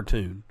Aladdin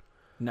cartoon.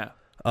 No.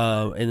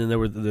 And then there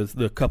were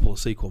the couple of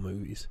sequel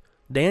movies.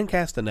 Dan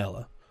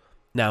Castanella.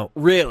 Now,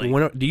 really,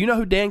 do you know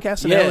who Dan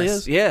Castanella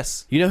is?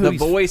 Yes. You know who the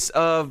voice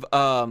of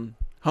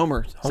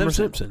Homer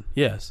Simpson.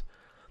 Yes.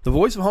 The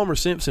voice of Homer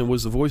Simpson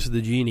was the voice of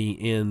the genie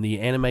in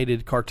the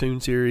animated cartoon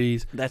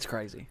series. That's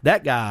crazy.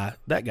 That guy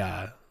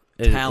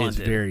is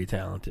very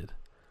talented.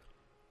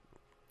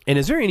 And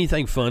is there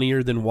anything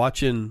funnier than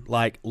watching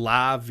like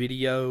live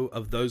video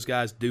of those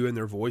guys doing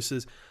their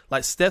voices?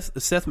 Like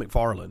Seth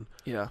MacFarlane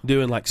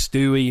doing like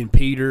Stewie and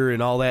Peter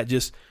and all that,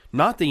 just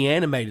not the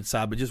animated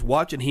side, but just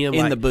watching him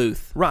in the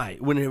booth.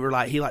 Right. Whenever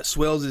like he like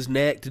swells his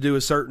neck to do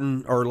a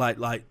certain, or like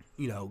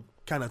you know,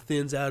 kind of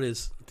thins out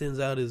his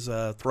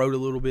throat a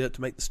little bit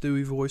to make the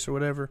Stewie voice or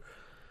whatever.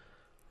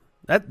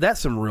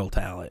 That's some real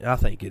talent. I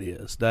think it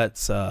is.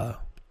 That's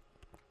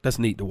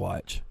neat to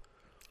watch.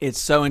 It's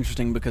so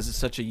interesting because it's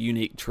such a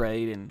unique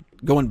trade, and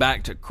going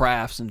back to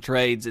crafts and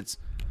trades, it's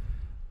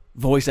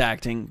voice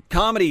acting,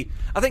 comedy.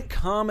 I think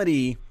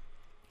comedy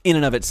in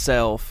and of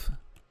itself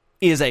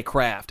is a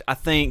craft. I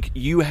think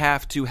you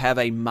have to have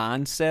a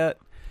mindset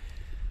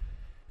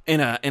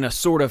and a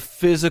sort of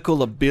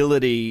physical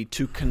ability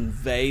to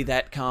convey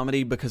that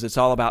comedy, because it's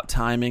all about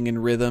timing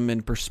and rhythm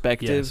and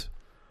perspective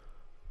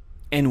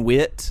and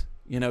wit.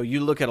 You know, you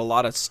look at a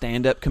lot of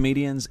stand-up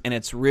comedians, and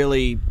it's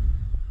really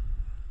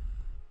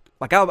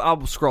like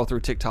I'll scroll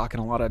through TikTok,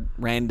 and a lot of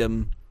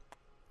random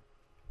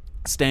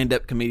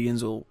stand-up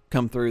comedians will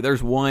come through.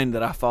 There's one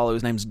that I follow.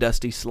 His name's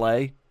Dusty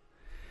Slay,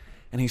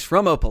 and he's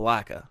from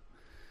Opelika.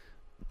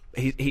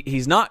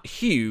 He's not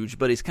huge,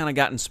 but he's kind of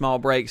gotten small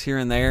breaks here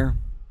and there.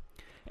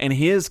 And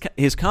his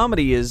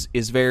comedy is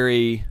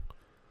very,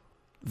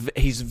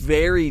 he's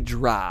very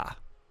dry,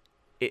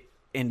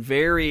 and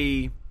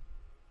very,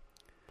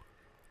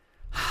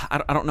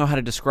 I don't know how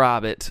to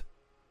describe it.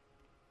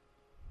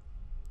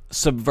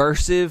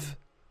 Subversive,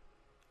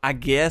 I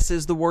guess,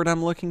 is the word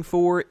I'm looking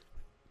for.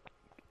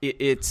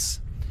 It's,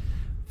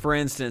 for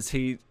instance,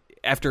 he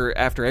after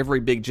every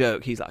big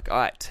joke, he's like, "All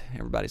right,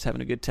 everybody's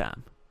having a good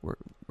time.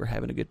 We're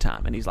having a good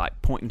time," and he's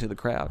like pointing to the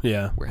crowd.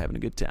 Yeah, we're having a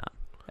good time.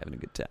 Having a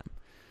good time.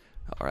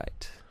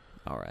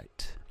 All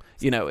right.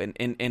 You know, and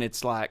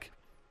it's like,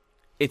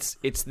 it's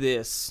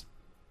this.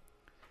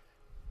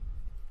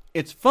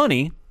 It's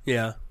funny.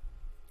 Yeah.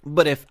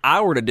 But if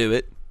I were to do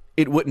it,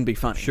 it wouldn't be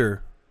funny.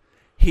 Sure.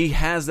 He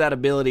has that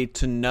ability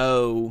to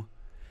know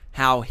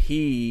how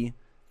he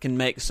can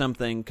make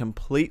something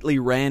completely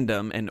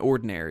random and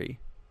ordinary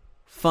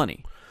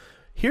funny.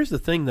 Here's the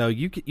thing, though.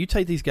 You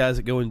take these guys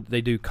that go and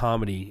they do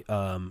comedy.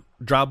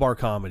 Dry bar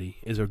comedy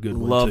is a good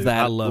one, love too.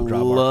 that. I love dry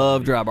bar Love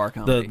comedy. dry bar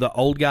comedy. The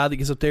old guy that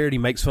gets up there and he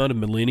makes fun of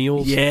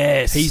millennials.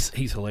 Yes.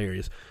 He's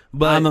hilarious.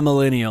 But I'm a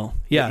millennial.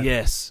 Yeah.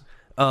 Yes.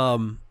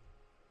 I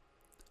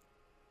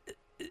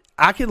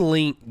can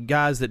link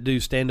guys that do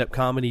stand-up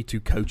comedy to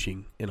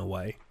coaching in a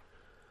way.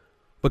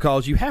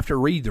 Because you have to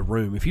read the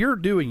room. If you're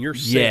doing your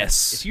set,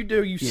 Yes. if you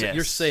do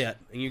your set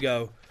and you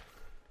go,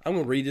 I'm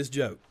going to read this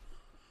joke.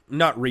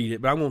 Not read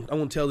it, but I'm going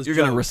to tell this joke.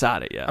 You're going to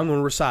recite it, yeah. I'm going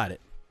to recite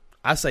it.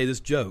 I say this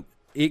joke.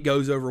 It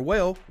goes over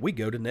well, we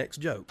go to next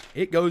joke.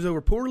 It goes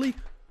over poorly,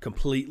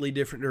 completely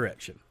different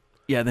direction.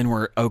 Yeah, then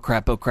we're, oh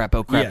crap, oh crap,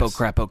 oh crap, Yes. oh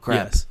crap, oh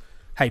crap. Yes.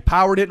 Hey,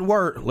 power didn't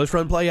work. Let's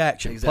run play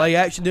action. Exactly. Play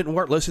action didn't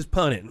work. Let's just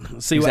punt it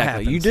and see what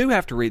happens. You do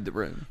have to read the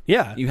room.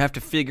 Yeah. You have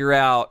to figure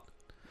out,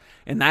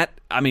 and that,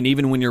 I mean,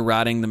 even when you're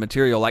writing the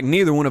material, like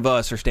neither one of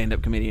us are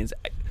stand-up comedians.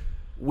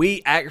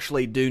 We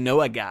actually do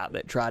know a guy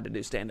that tried to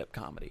do stand-up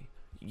comedy.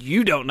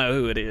 You don't know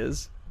who it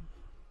is.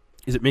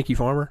 Is it Mickey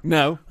Farmer?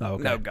 No. Oh,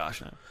 okay. No,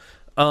 gosh,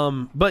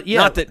 no. But yeah.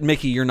 Not that,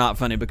 Mickey, you're not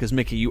funny, because,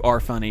 Mickey, you are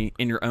funny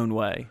in your own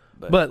way.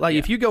 But like, yeah.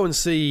 if you go and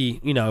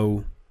see,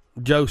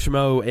 Joe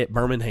Schmo at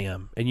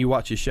Birmingham and you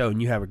watch his show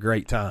and you have a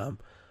great time,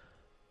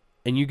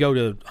 and you go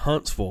to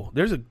Huntsville,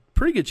 there's a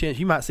pretty good chance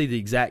you might see the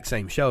exact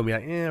same show and be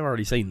like, I've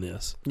already seen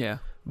this. Yeah.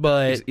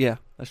 But yeah,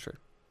 that's true.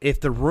 if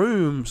the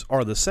rooms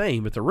are the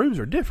same, if the rooms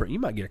are different, you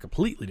might get a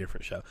completely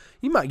different show.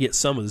 You might get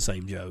some of the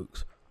same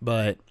jokes,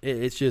 but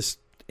it's just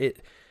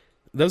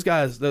those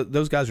guys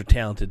are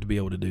talented to be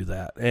able to do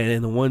that,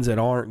 and the ones that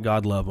aren't,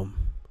 God love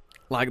them.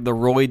 Like the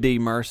Roy D.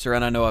 Mercer,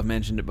 and I know I've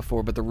mentioned it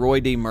before, but the Roy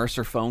D.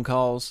 Mercer phone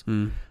calls,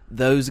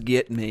 those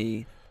get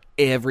me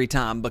every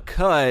time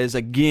because,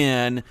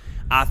 again,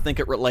 I think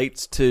it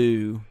relates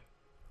to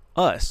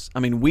us. I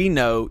mean,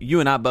 you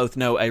and I both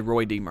know a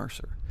Roy D.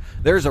 Mercer.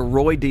 There's a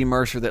Roy D.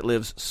 Mercer that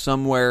lives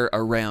somewhere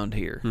around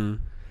here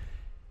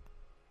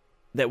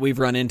that we've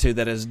run into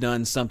that has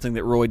done something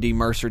that Roy D.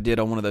 Mercer did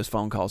on one of those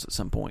phone calls at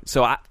some point.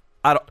 So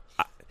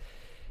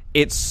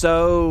it's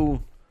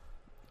so...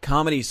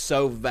 Comedy's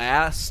so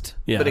vast,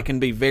 but it can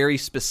be very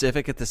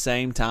specific at the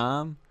same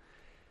time.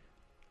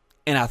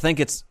 And I think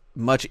it's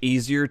much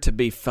easier to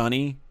be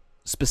funny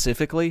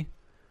specifically.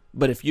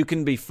 But if you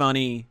can be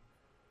funny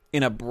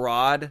in a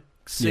broad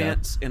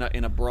sense, in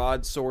a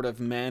broad sort of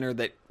manner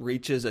that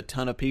reaches a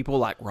ton of people,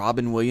 like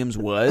Robin Williams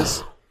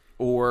was,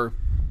 or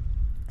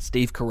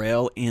Steve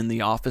Carell in The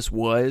Office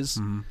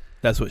was.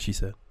 That's what she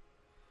said.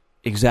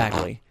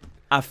 Exactly.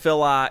 I feel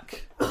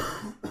like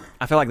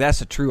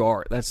that's a true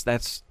art.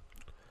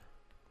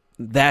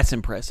 That's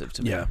impressive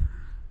to me. Yeah.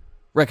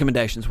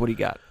 Recommendations, what do you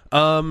got?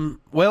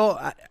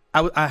 Well,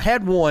 I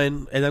had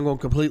one, and I'm going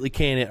to completely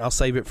can it. I'll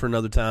save it for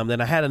another time. Then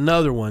I had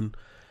another one,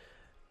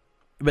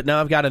 but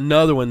now I've got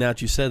another one now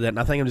that you said that, and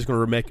I think I'm just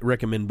going to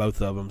recommend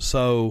both of them.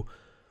 So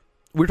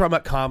we're talking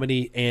about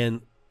comedy,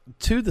 and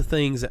two of the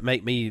things that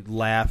make me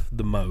laugh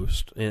the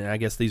most, and I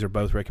guess these are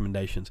both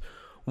recommendations.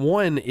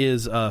 One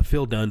is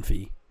Phil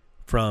Dunphy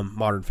from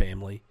Modern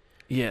Family.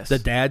 Yes. The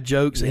dad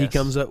jokes that he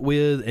comes up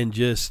with, and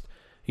just,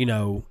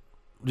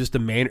 just the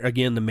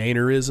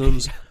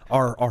mannerisms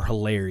are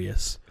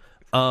hilarious.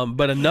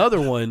 But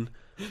another one,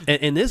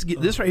 and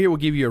this right here will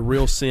give you a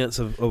real sense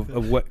of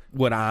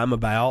what I'm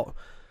about.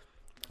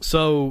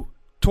 So,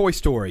 Toy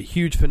Story,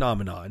 huge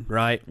phenomenon,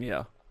 right?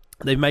 Yeah.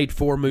 They've made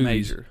 4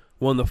 movies. Major.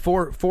 Well, in the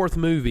fourth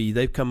movie,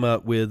 they've come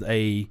up with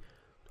a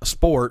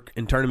spork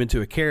and turned him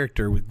into a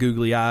character with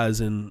googly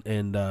eyes and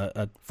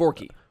a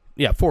Forky.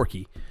 Yeah,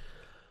 Forky.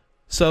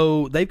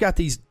 So they've got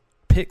these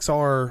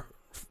Pixar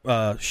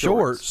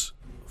shorts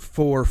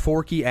for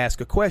Forky Ask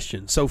a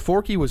Question. So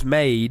Forky was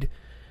made,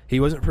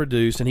 he wasn't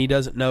produced, and he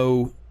doesn't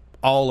know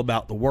all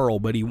about the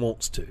world, but he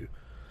wants to.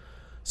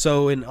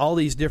 So in all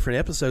these different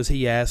episodes,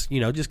 he asks,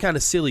 just kind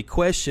of silly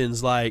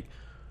questions like,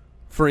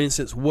 for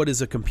instance, what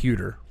is a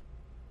computer?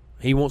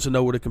 He wants to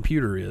know what a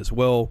computer is.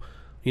 Well,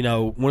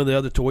 one of the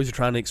other toys are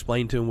trying to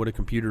explain to him what a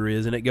computer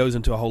is, and it goes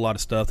into a whole lot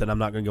of stuff that I'm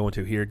not going to go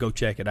into here. Go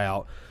check it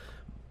out.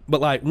 But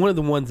like one of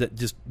the ones that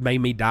just made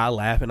me die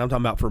laughing, I'm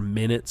talking about for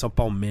minutes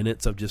upon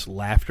minutes of just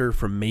laughter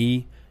from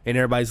me, and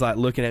everybody's like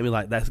looking at me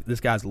like this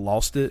guy's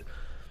lost it.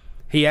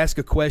 He asked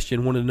a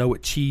question, wanted to know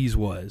what cheese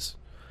was.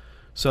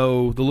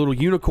 So the little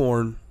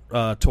unicorn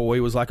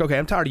toy was like, okay,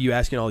 I'm tired of you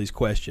asking all these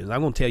questions.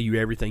 I'm going to tell you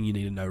everything you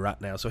need to know right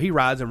now. So he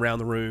rides him around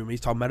the room.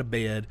 He's talking about a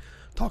bed,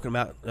 talking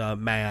about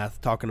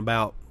math, talking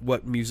about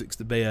what music's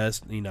the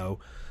best,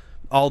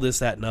 all this,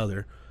 that, and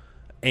other.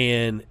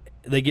 And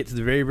they get to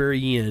the very,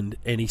 very end,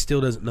 and he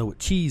still doesn't know what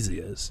cheese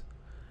is.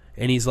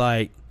 And he's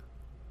like,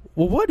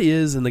 well, what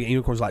is? And the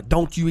unicorn's like,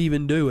 don't you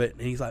even do it.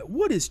 And he's like,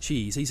 what is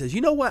cheese? He says,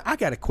 you know what? I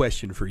got a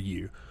question for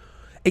you.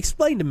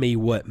 Explain to me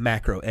what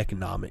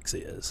macroeconomics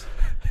is.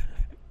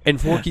 And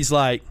Forky's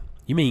like,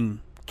 you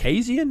mean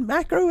Keynesian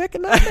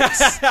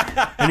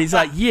macroeconomics? And he's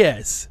like,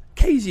 yes,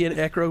 Keynesian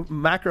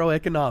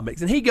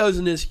macroeconomics. And he goes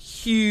in this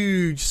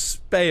huge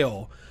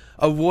spell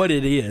of what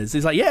it is.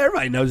 He's like, yeah,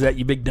 everybody knows that,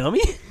 you big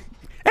dummy.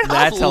 And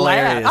That's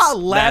hilarious. I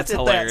laughed That's at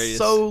hilarious. that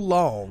so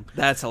long.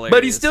 That's hilarious.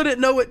 But he still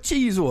didn't know what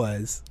cheese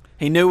was.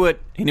 He knew what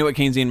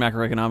Keynesian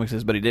macroeconomics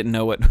is, but he didn't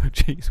know what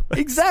cheese was.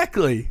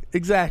 Exactly.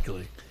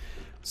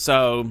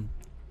 So,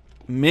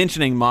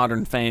 mentioning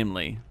Modern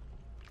Family,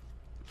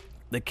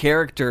 the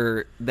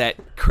character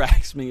that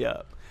cracks me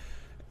up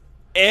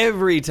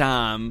every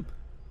time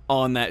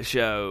on that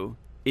show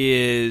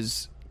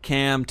is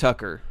Cam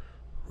Tucker,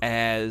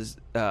 as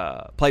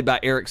played by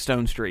Eric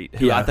Stonestreet,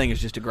 who I think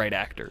is just a great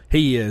actor.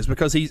 He is,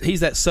 because he's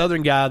that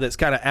Southern guy that's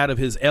kind of out of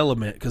his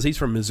element, because he's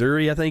from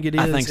Missouri, I think it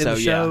is. I think in so.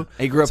 The show.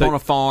 Yeah, he grew up on a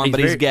farm,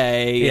 but he's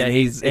gay. Yeah, and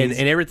he's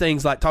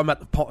everything's like talking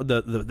about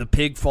the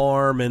pig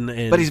farm,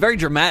 and but he's very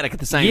dramatic at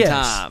the same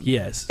time.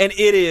 Yes, and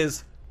it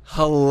is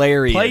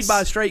hilarious. Played by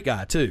a straight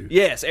guy too.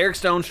 Yes, Eric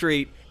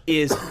Stonestreet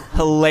is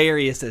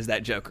hilarious as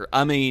that Joker.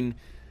 I mean,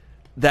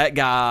 that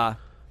guy.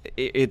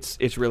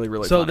 It's really,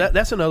 really so funny.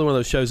 that's another one of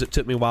those shows that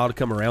took me a while to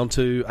come around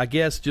to, I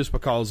guess, just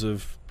because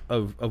of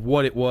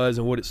what it was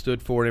and what it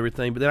stood for and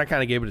everything. But then I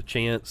kind of gave it a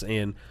chance,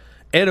 and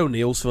Ed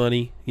O'Neill's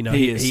funny.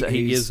 He is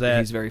that.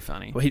 He's very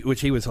funny.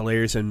 Which he was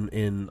hilarious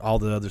in all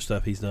the other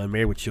stuff he's done.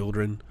 Married with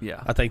Children.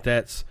 Yeah. I think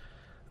that's,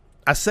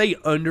 I say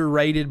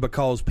underrated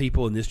because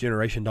people in this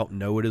generation don't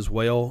know it as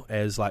well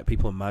as like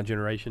people in my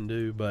generation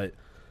do. But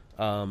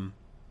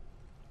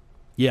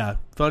yeah,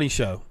 funny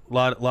show. A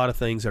lot of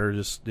things that are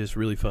just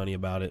really funny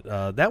about it.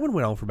 That one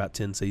went on for about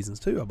 10 seasons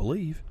too, I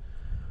believe.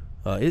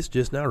 It's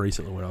just now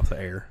recently went off the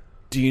air.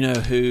 Do you know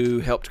who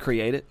helped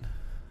create it?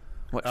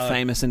 What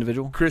famous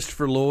individual?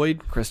 Christopher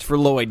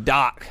Lloyd.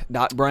 Doc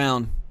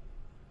Brown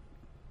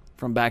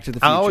from Back to the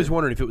Future. I always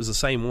wondered if it was the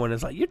same one.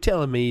 It's like, you're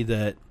telling me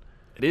that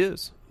it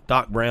is.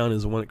 Doc Brown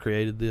is the one that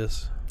created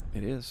this?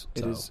 It is.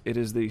 So. It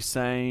is the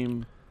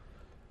same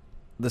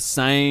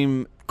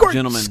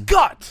gentleman.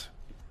 Scott!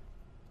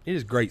 It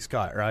is Great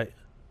Scott, right?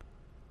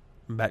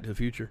 Back to the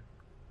Future.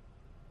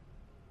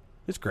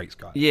 It's Great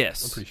Scott.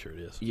 Yes. I'm pretty sure it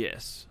is.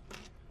 Yes.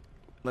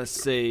 Let's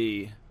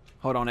see.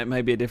 Hold on. It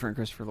may be a different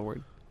Christopher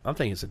Lloyd. I'm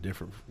thinking it's a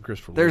different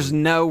Christopher Lloyd. There's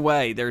no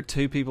way. There are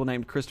two people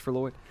named Christopher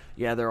Lloyd.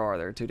 Yeah, there are.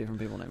 There are two different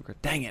people named Chris.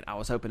 Dang it. I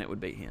was hoping it would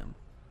be him.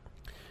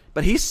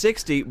 But he's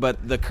 60,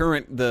 but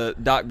the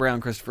Doc Brown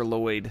Christopher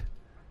Lloyd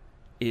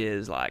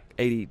is like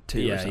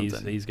 82 or something. Yeah,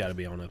 he's got to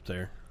be on up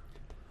there.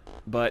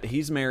 But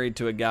he's married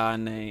to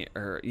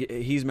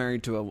he's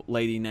married to a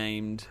lady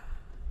named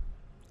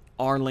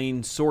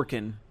Arlene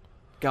Sorkin.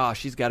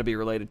 Gosh, he's got to be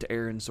related to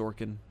Aaron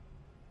Sorkin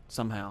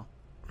somehow.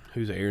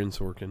 Who's Aaron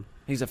Sorkin?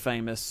 He's a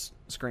famous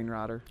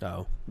screenwriter.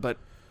 Oh. But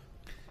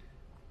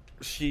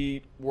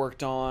she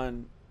worked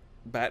on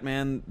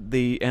Batman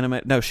the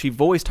animated. No, she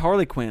voiced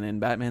Harley Quinn in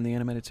Batman the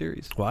Animated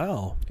Series.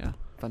 Wow. Yeah,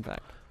 fun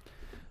fact.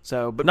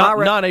 So, but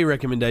not a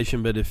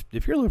recommendation, but if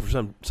you're looking for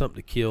something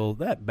to kill,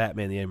 that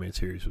Batman the Animated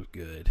Series was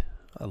good.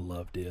 I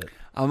loved it.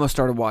 I almost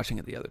started watching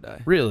it the other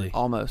day. Really?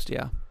 Almost,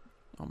 yeah.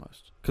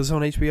 Almost. Because it's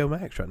on HBO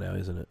Max right now,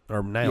 isn't it?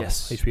 Or now?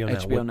 Yes. HBO Now.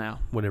 HBO Now.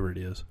 Whatever it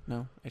is.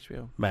 No,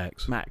 HBO.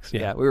 Max.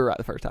 Yeah, we were right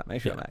the first time.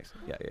 HBO Max.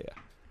 Yeah.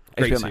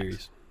 Great HBO series.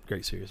 Max.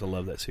 Great series. I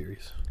love that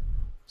series.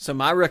 So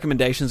my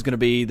recommendation is going to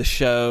be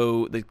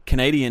the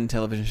Canadian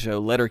television show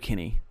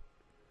Letterkenny.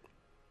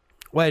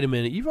 Wait a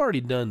minute. You've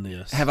already done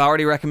this. Have I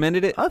already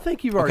recommended it? I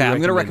think you've already I'm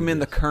going to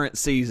recommended recommend the current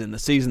season, the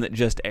season that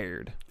just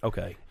aired.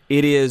 Okay.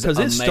 It is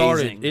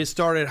amazing. Because it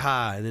started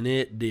high, and then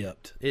it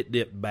dipped. It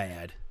dipped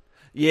bad.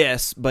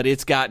 Yes, but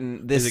it's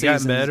gotten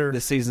gotten better?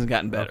 This season's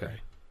gotten better. Okay.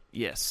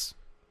 Yes.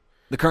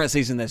 The current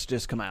season that's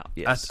just come out.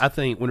 Yes. I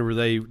think whenever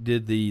they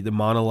did the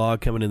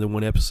monologue coming in the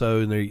one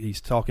episode, and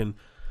he's talking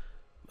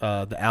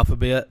the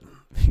alphabet,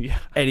 yeah,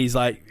 and he's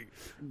like,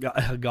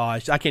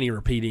 gosh, I can't even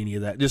repeat any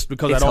of that just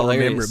because It's I don't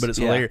hilarious. remember it, but it's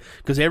Yeah. hilarious.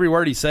 Because every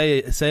word he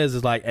says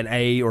is like an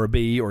A or a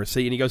B or a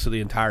C, and he goes through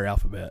the entire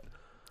alphabet.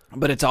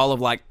 But it's all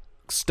of like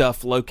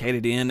stuff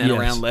located in and Yes.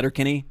 around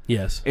Letterkenny.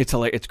 Yes. It's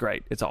hilarious. It's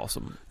great. It's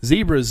awesome.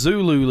 Zebra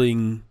Exactly.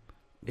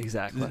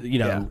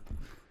 Not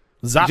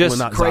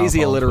Just crazy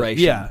xylophones,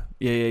 alliteration. but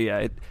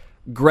Yeah.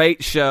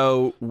 Great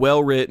show.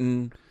 Well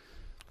written.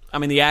 I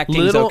mean, the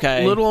acting's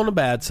okay. Little on the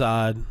bad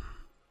side.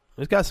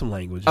 It's got some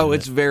language. Oh, in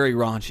it's very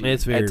raunchy.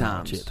 It's very at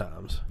times. raunchy at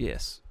times.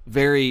 Yes.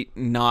 Very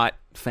not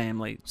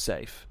family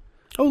safe.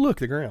 Oh, look,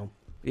 the ground.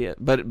 Yeah,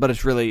 but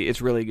it's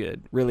really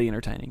good, really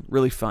entertaining,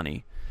 really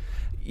funny.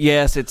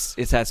 Yes,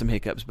 it's had some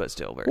hiccups, but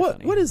still very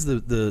funny. What is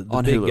the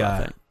On big Hulu, I guy?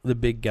 think. The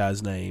big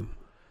guy's name?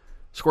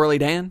 Squirrely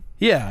Dan?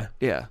 Yeah.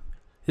 Yeah.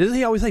 Doesn't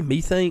he always say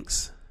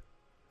methinks?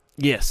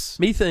 Yes.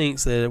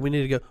 Methinks that we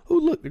need to go, oh,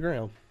 look, the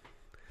ground.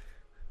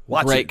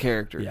 Great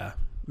character. Yeah.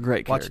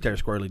 Great character. Watch it there,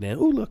 Squirrely Dan.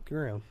 Oh, look, the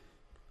ground.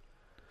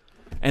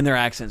 And their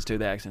accents, too.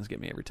 The accents get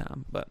me every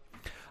time. But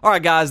all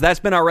right, guys, that's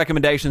been our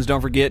recommendations.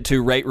 Don't forget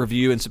to rate,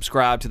 review, and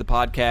subscribe to the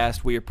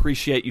podcast. We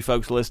appreciate you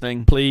folks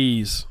listening.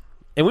 Please.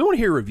 And we want to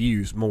hear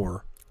reviews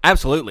more.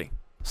 Absolutely.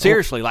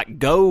 Seriously,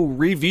 go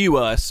review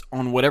us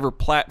on whatever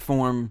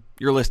platform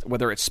you're listening,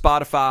 whether it's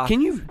Spotify, Can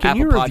you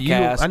Apple review?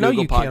 Podcasts, I know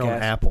Google you can Podcasts.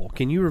 on Apple.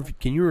 Can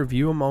you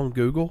review them on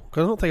Google?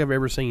 Because I don't think I've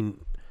ever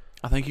seen.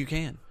 I think you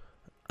can.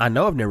 I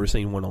know I've never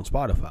seen one on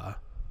Spotify,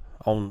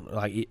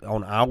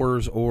 on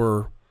ours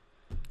or.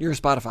 You're a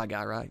Spotify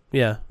guy, right?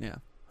 Yeah, Yeah.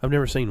 I've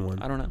never seen one.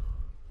 I don't know.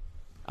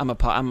 I'm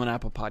an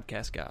Apple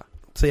Podcast guy.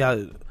 See,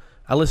 I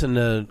listen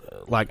to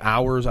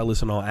ours. I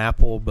listen on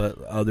Apple,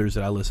 but others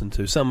that I listen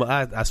to, some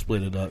I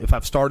split it up. If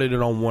I've started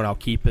it on one, I'll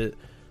keep it.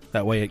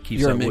 That way, it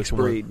keeps You're up a mixed which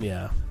breed. one.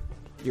 Yeah,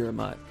 You're a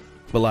mutt.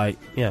 but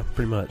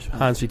pretty much.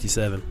 Heinz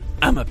 57.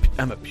 I'm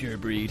a pure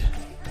breed.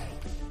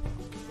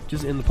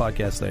 Just end the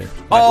podcast there.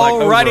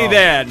 Alrighty overall.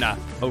 then.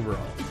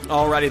 Overall.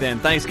 Alrighty then.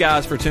 Thanks,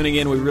 guys, for tuning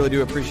in. We really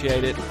do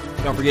appreciate it.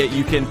 Don't forget,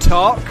 you can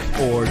talk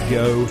Or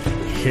go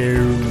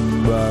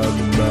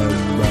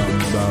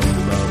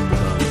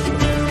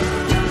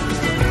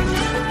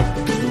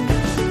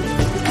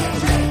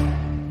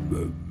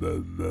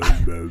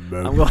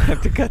I'm going to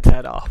have to cut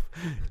that off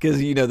because,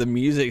 the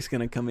music's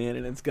going to come in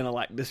and it's going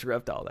to,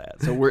 disrupt all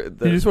that. So You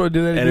just want to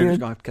do that editor's again? going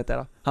to have to cut that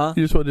off. Huh?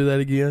 You just want to do that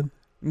again?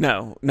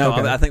 No.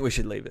 Okay. I think we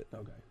should leave it.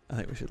 Okay. I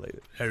think we should leave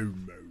it.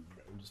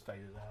 Just fade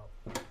it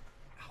out.